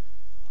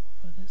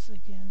over this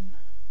again.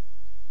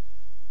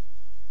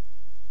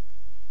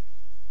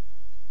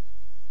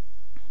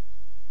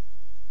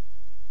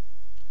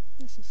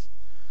 This is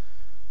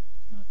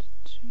not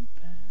too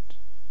bad,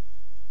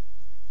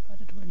 but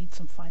it will need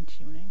some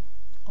fine-tuning,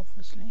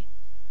 obviously.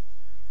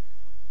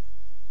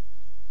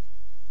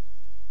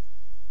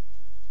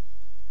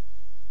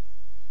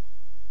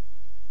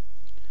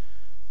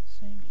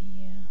 Same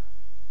here.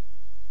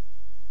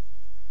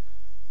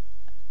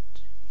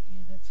 And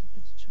here that's a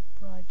bit too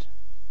bright.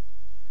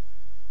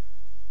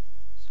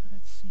 So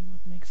let's see what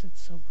makes it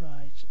so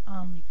bright.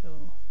 We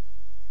go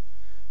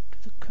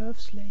to the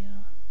curves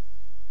layer.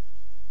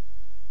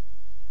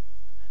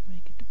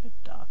 Make it a bit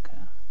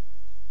darker.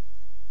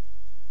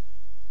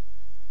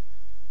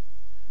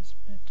 That's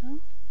better.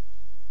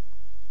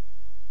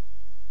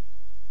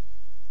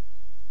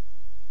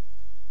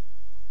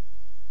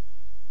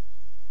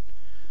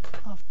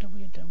 After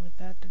we are done with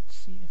that, let's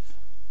see if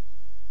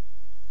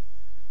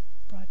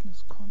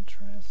brightness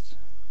contrast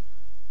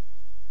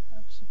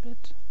helps a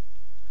bit.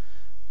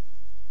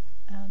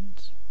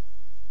 And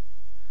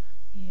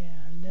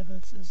yeah,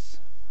 levels is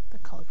the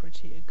culprit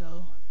here.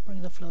 Go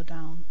bring the flow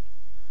down.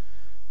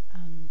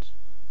 And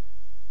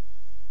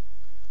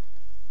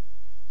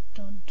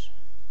don't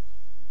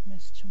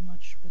mess too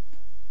much with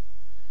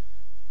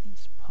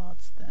these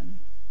parts then.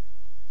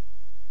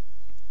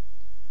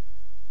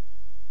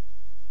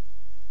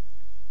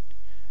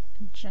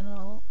 In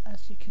general,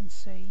 as you can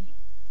see,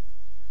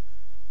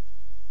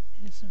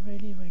 it is a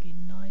really, really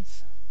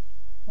nice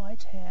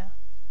white hair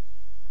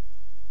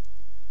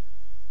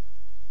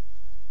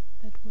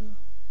that will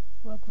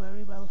work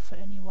very well for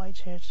any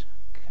white-haired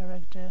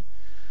character.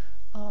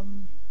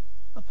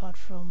 Apart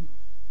from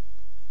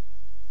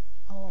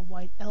our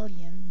white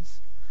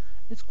aliens,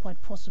 it's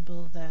quite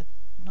possible that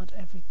not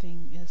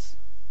everything is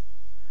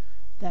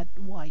that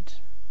white,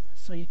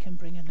 so you can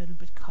bring a little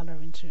bit color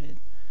into it.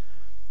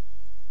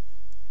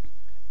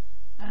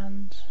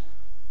 And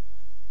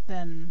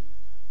then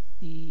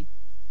the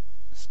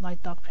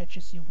slight dark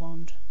patches, you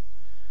won't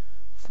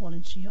fall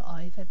into your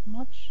eye that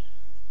much.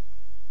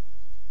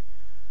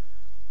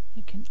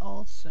 You can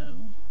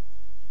also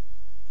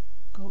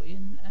go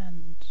in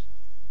and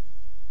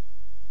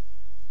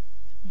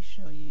let me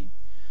show you.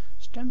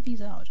 Stamp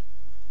these out.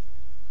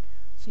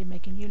 So you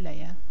make a new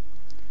layer,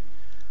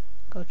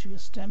 go to your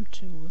stamp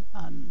tool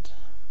and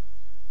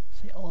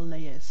say all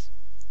layers.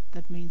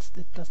 That means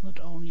that does not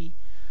only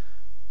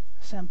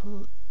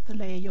sample the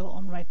layer you're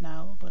on right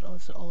now, but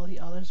also all the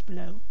others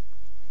below.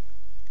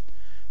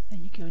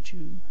 Then you go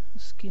to the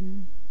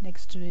skin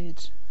next to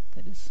it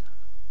that is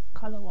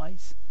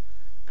color-wise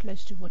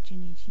close to what you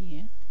need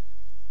here,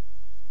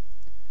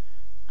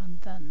 and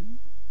then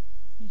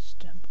you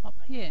stamp up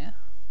here,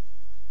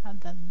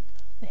 and then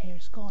the hair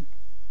is gone.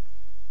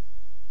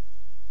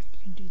 You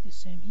can do the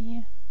same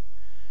here.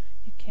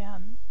 You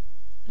can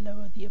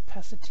lower the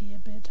opacity a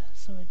bit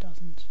so it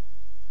doesn't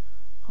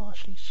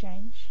harshly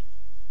change,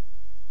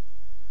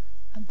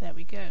 and there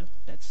we go.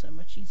 That's so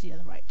much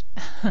easier, right?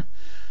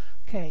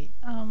 Okay,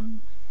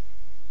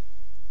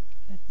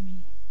 let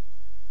me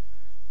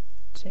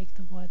take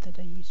the white that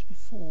I used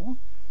before,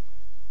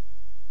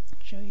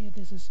 show you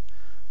this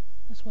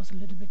was a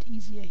little bit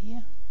easier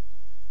here.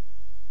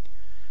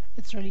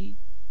 It's really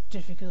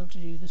difficult to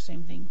do the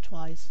same thing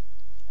twice,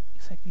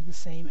 exactly the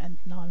same, and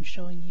now I'm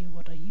showing you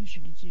what I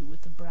usually do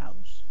with the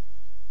brows.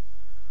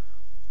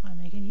 I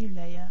make a new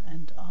layer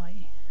and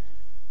I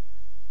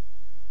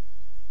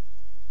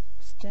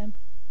stamp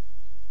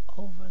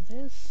over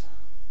this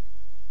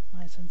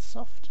nice and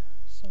soft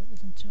so it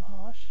isn't too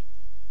harsh.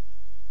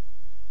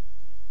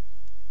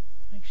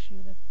 Make sure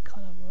that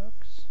color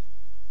works,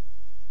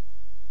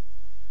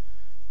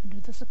 and do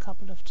this a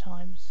couple of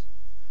times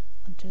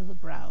until the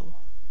brow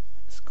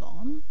is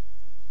gone.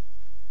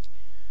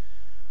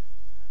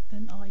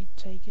 Then I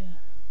take a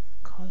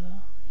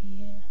color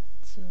here,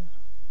 it's a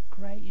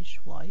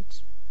greyish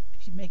white.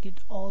 If you make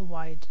it all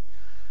white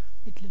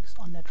it looks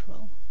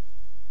unnatural,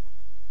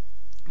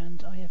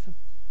 and I have a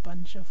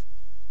bunch of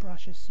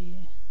brushes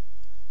here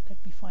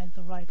Let me find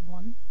the right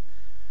one.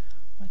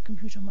 My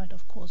computer might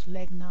of course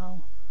lag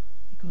now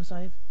because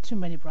I have too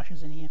many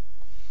brushes in here.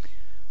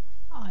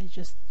 I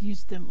just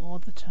use them all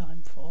the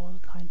time for all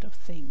kind of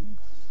things.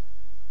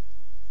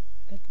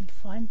 Let me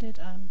find it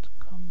and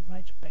come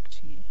right back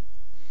to you.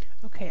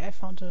 Okay, I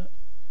found a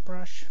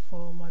brush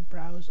for my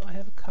brows. I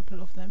have a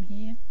couple of them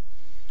here,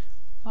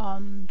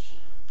 and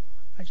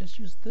I just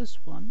use this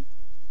one.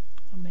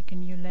 I'll make a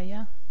new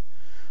layer,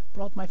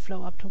 brought my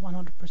flow up to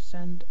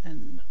 100%,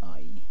 and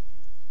I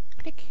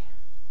click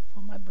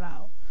for my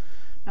brow.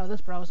 Now this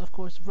brow is of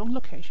course the wrong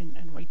location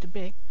and way too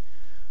big,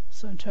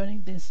 so I'm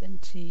turning this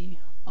into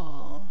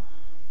a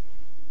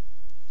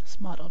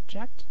smart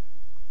object,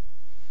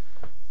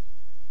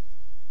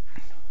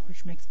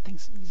 which makes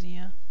things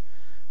easier.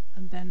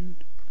 And then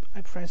I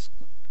press,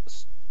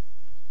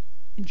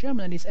 in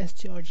German it's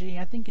STRG,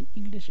 I think in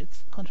English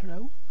it's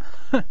Control.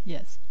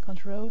 Yes,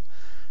 Control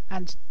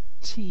and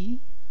T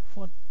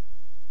for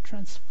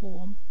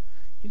transform.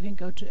 You can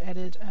go to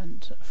edit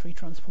and free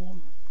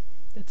transform.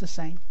 It's the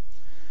same.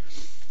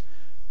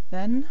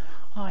 Then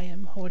I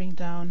am holding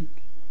down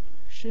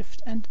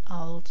Shift and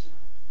Alt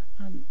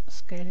and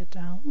scale it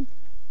down,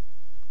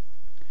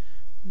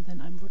 and then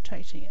I'm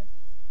rotating it.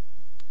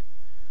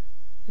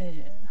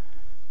 There.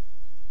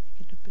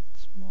 Make it a bit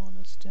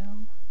smaller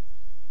still.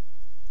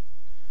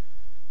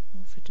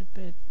 Move it a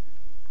bit.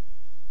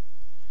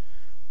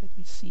 Let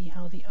me see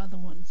how the other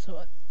one.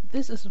 So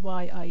this is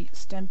why I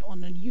stamp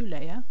on a new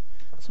layer,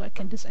 so I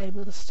can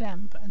disable the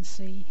stamp and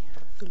see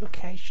the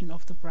location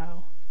of the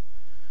brow,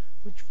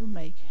 which will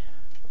make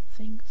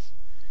things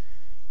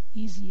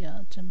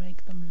easier to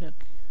make them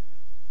look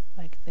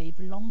like they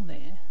belong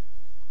there.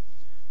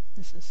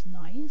 This is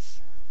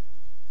nice.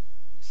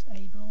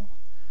 Disable.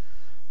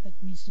 Let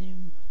me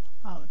zoom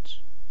out.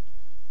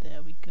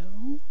 There we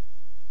go.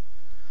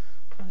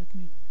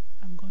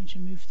 I'm going to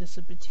move this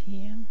a bit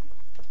here,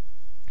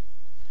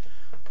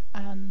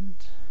 and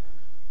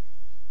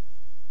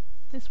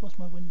this was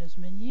my Windows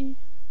menu.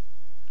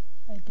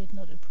 I did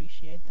not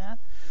appreciate that.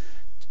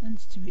 And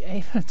to be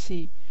able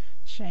to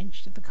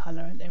change the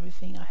color and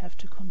everything, I have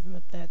to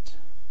convert that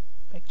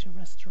back to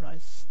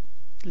rasterized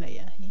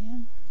layer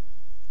here.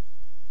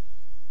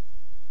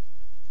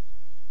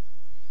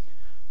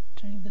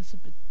 Turning this a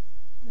bit,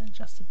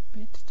 just a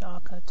bit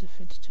darker to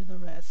fit to the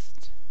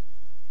rest.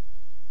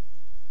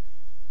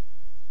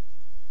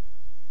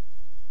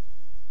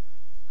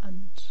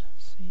 And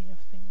see if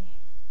the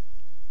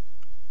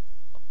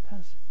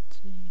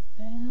opacity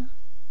there.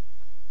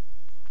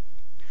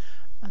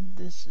 And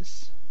this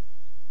is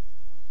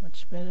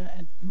much better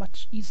and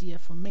much easier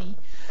for me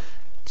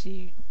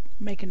to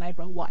make an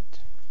eyebrow white.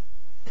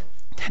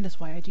 That is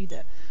why I do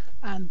that.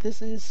 And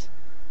this is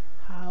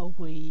how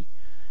we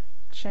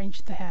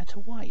change the hair to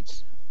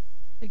white.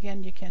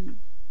 Again, you can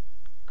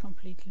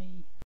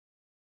completely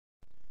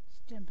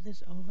stamp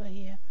this over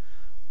here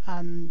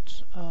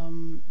and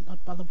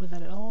not bother with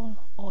that at all,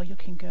 or you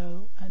can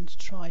go and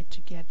try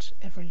to get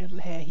every little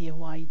hair here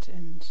white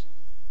and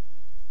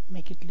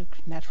make it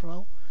look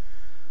natural.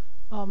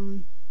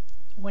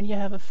 When you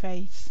have a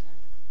face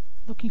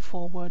looking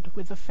forward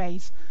with a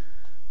face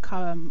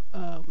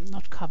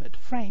not covered,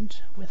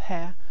 framed with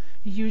hair,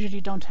 you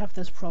usually don't have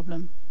this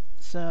problem.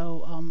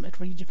 So it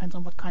really depends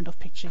on what kind of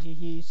picture you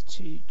use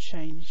to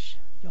change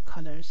your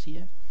colors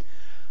here.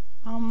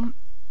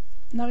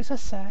 Now, as I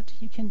said,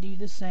 you can do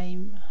the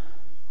same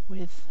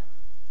with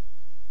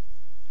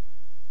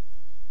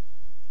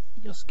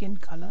your skin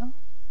color.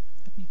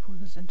 Let me pull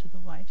this into the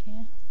white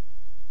here,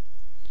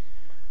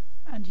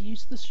 and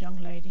use this young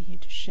lady here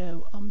to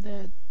show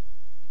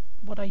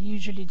what I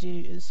usually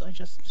do is I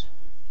just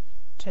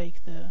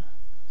take the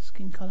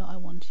skin color I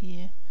want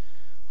here,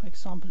 for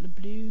example the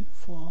blue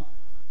for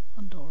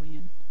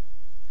Andorian,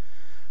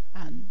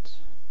 and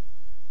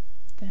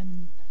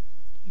then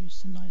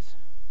use a nice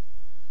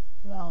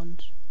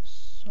round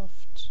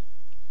soft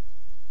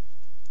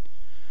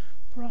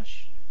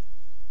brush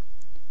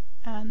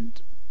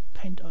and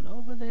paint all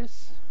over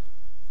this,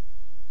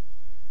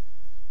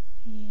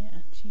 here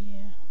and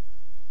here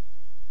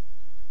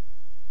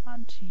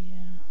and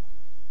here.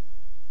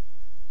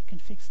 I can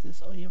fix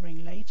this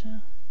earring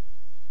later,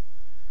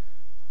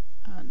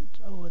 and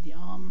over the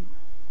arm,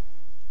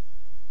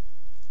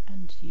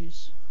 and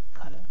use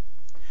color.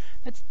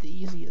 That's the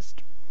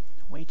easiest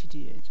way to do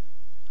it.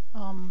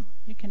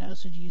 You can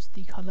also use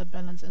the color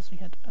balance as we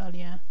had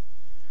earlier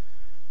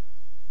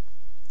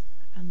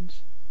and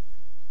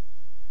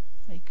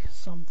make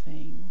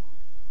something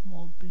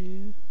more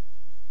blue,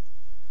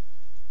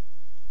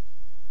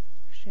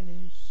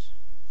 shadows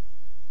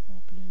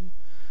more blue.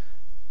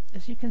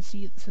 As you can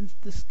see, since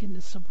the skin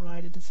is so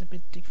bright, it is a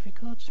bit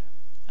difficult,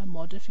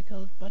 more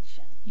difficult, but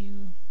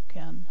you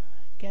can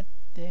get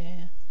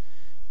there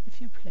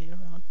if you play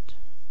around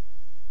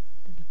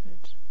a little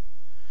bit.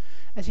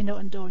 As you know,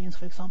 Andorians,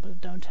 for example,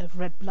 don't have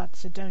red blood,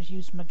 so don't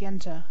use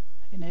magenta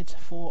in it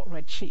for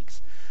red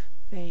cheeks.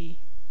 They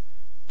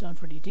don't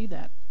really do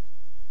that.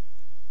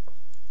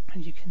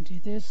 And you can do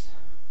this,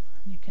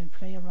 and you can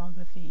play around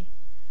with the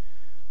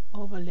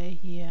overlay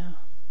here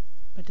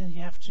but then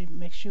you have to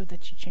make sure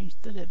that you change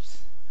the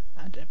lips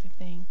and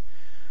everything.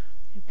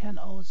 You can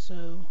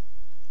also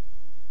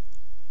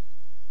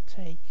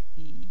take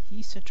the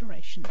hue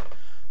saturation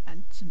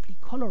and simply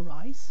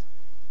colorize.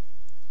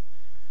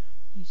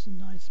 Use a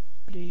nice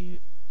blue,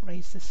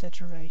 raise the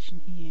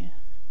saturation here,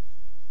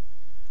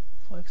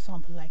 for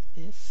example like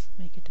this,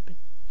 make it a bit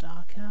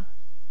darker,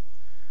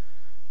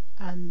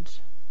 and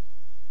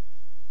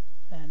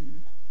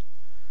then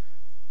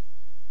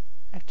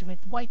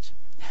activate the white.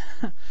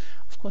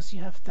 Of course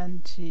you have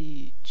then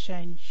to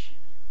change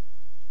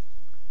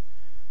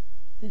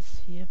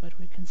this here, but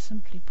we can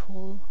simply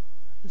pull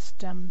the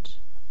stamped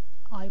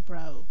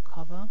eyebrow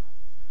cover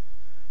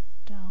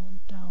down,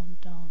 down,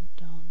 down,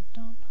 down,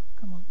 down,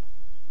 come on,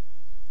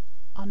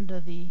 under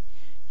the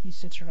hue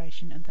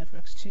saturation, and that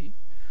works too.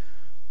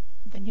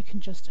 Then you can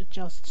just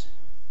adjust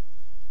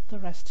the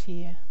rest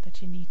here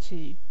that you need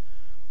to,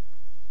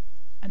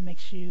 and make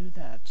sure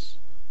that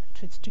it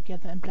fits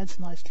together and blends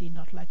nicely,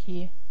 not like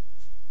here.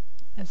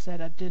 As I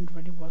said, I didn't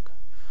really work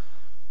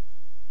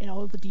in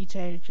all the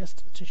detail,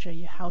 just to show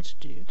you how to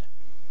do it.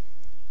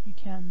 You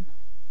can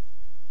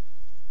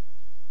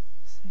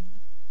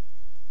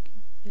keep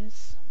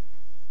this.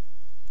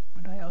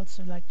 What I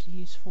also like to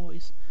use for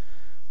is,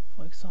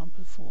 for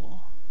example,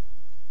 for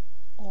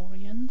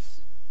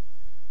Orions,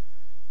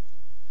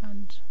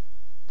 and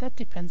that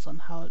depends on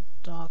how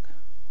dark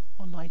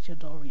or light your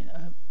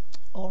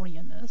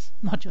Orion is,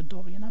 not your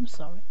Dorian, I'm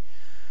sorry.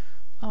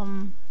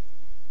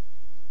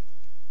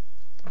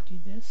 Do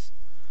this.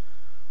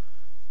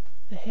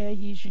 The hair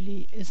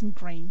usually isn't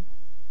green,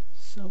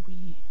 so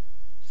we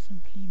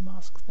simply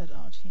mask that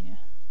out here.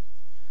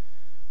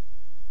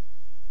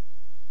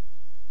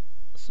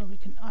 So we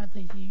can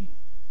either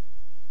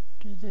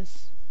do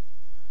this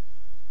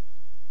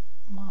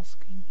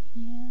masking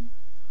here.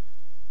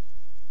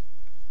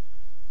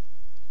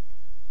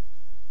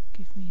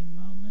 Give me a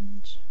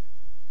moment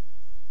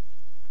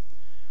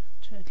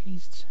to at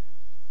least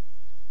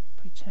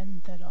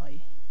pretend that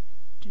I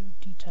do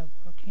detail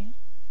work here.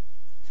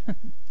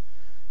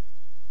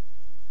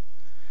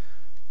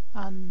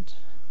 And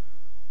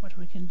what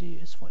we can do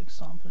is, for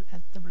example,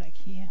 add the black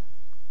here.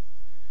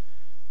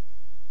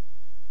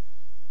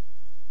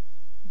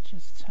 We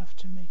just have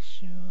to make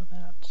sure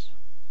that,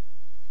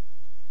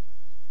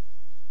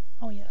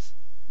 oh yes,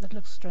 that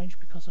looks strange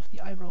because of the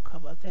eyebrow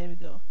cover, there we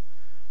go.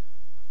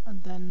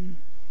 And then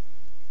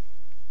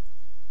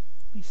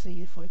we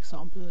see, for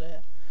example,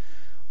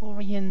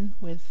 Orion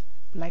with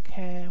black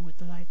hair with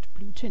the light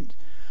blue tint.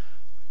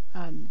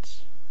 And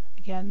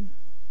again,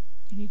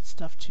 you need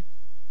stuff to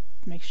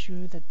make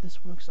sure that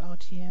this works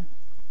out here.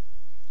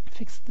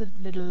 Fix the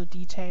little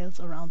details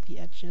around the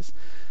edges.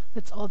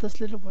 That's all this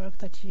little work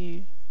that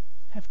you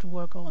have to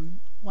work on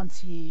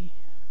once you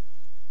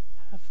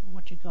have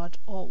what you got,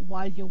 or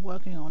while you're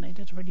working on it.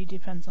 It really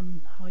depends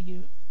on how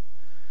you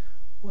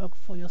work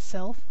for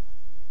yourself.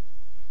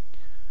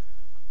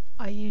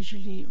 I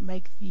usually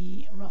make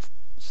the rough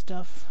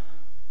stuff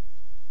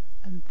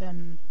and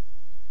then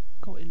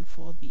go in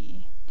for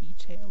the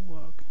detail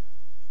work.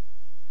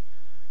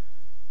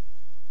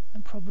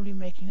 I'm probably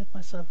making it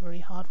myself very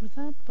hard with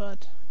that,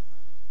 but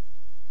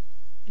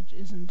it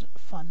isn't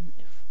fun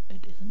if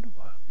it isn't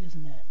work,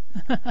 isn't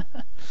it?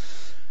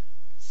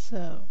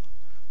 So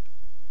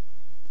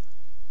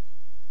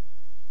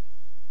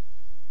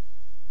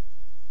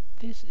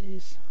this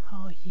is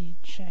how you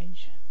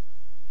change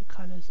the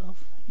colors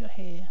of your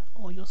hair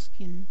or your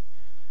skin,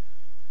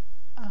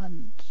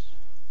 and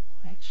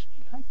I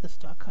actually like this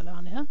dark color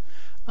on here.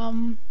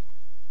 And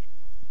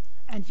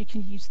you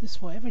can use this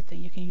for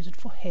everything. You can use it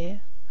for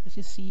hair, as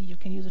you see. You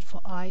can use it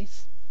for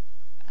eyes,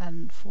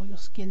 and for your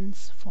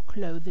skins, for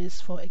clothes,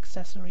 for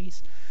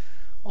accessories,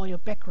 or your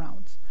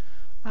backgrounds.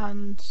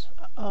 And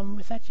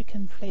with that you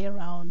can play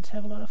around,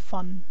 have a lot of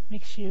fun,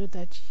 make sure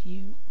that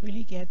you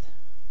really get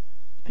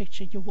the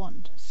picture you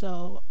want.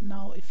 So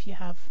now if you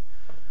have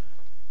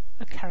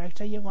a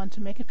character you want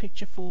to make a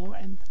picture for,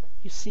 and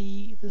you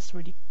see this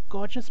really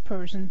gorgeous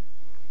person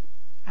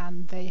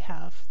and they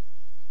have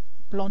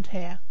blonde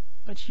hair,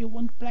 but you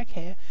want black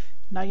hair,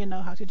 now you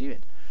know how to do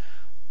it.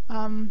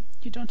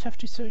 You don't have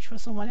to search for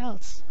someone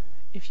else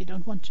if you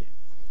don't want to.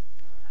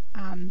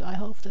 And I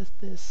hope that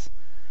this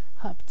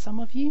helped some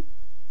of you,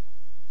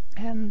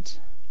 and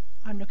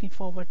I'm looking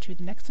forward to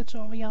the next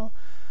tutorial.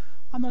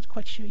 I'm not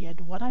quite sure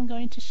yet what I'm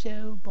going to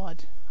show,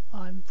 but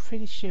I'm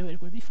pretty sure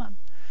it will be fun.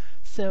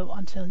 So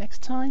until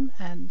next time,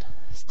 and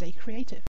stay creative.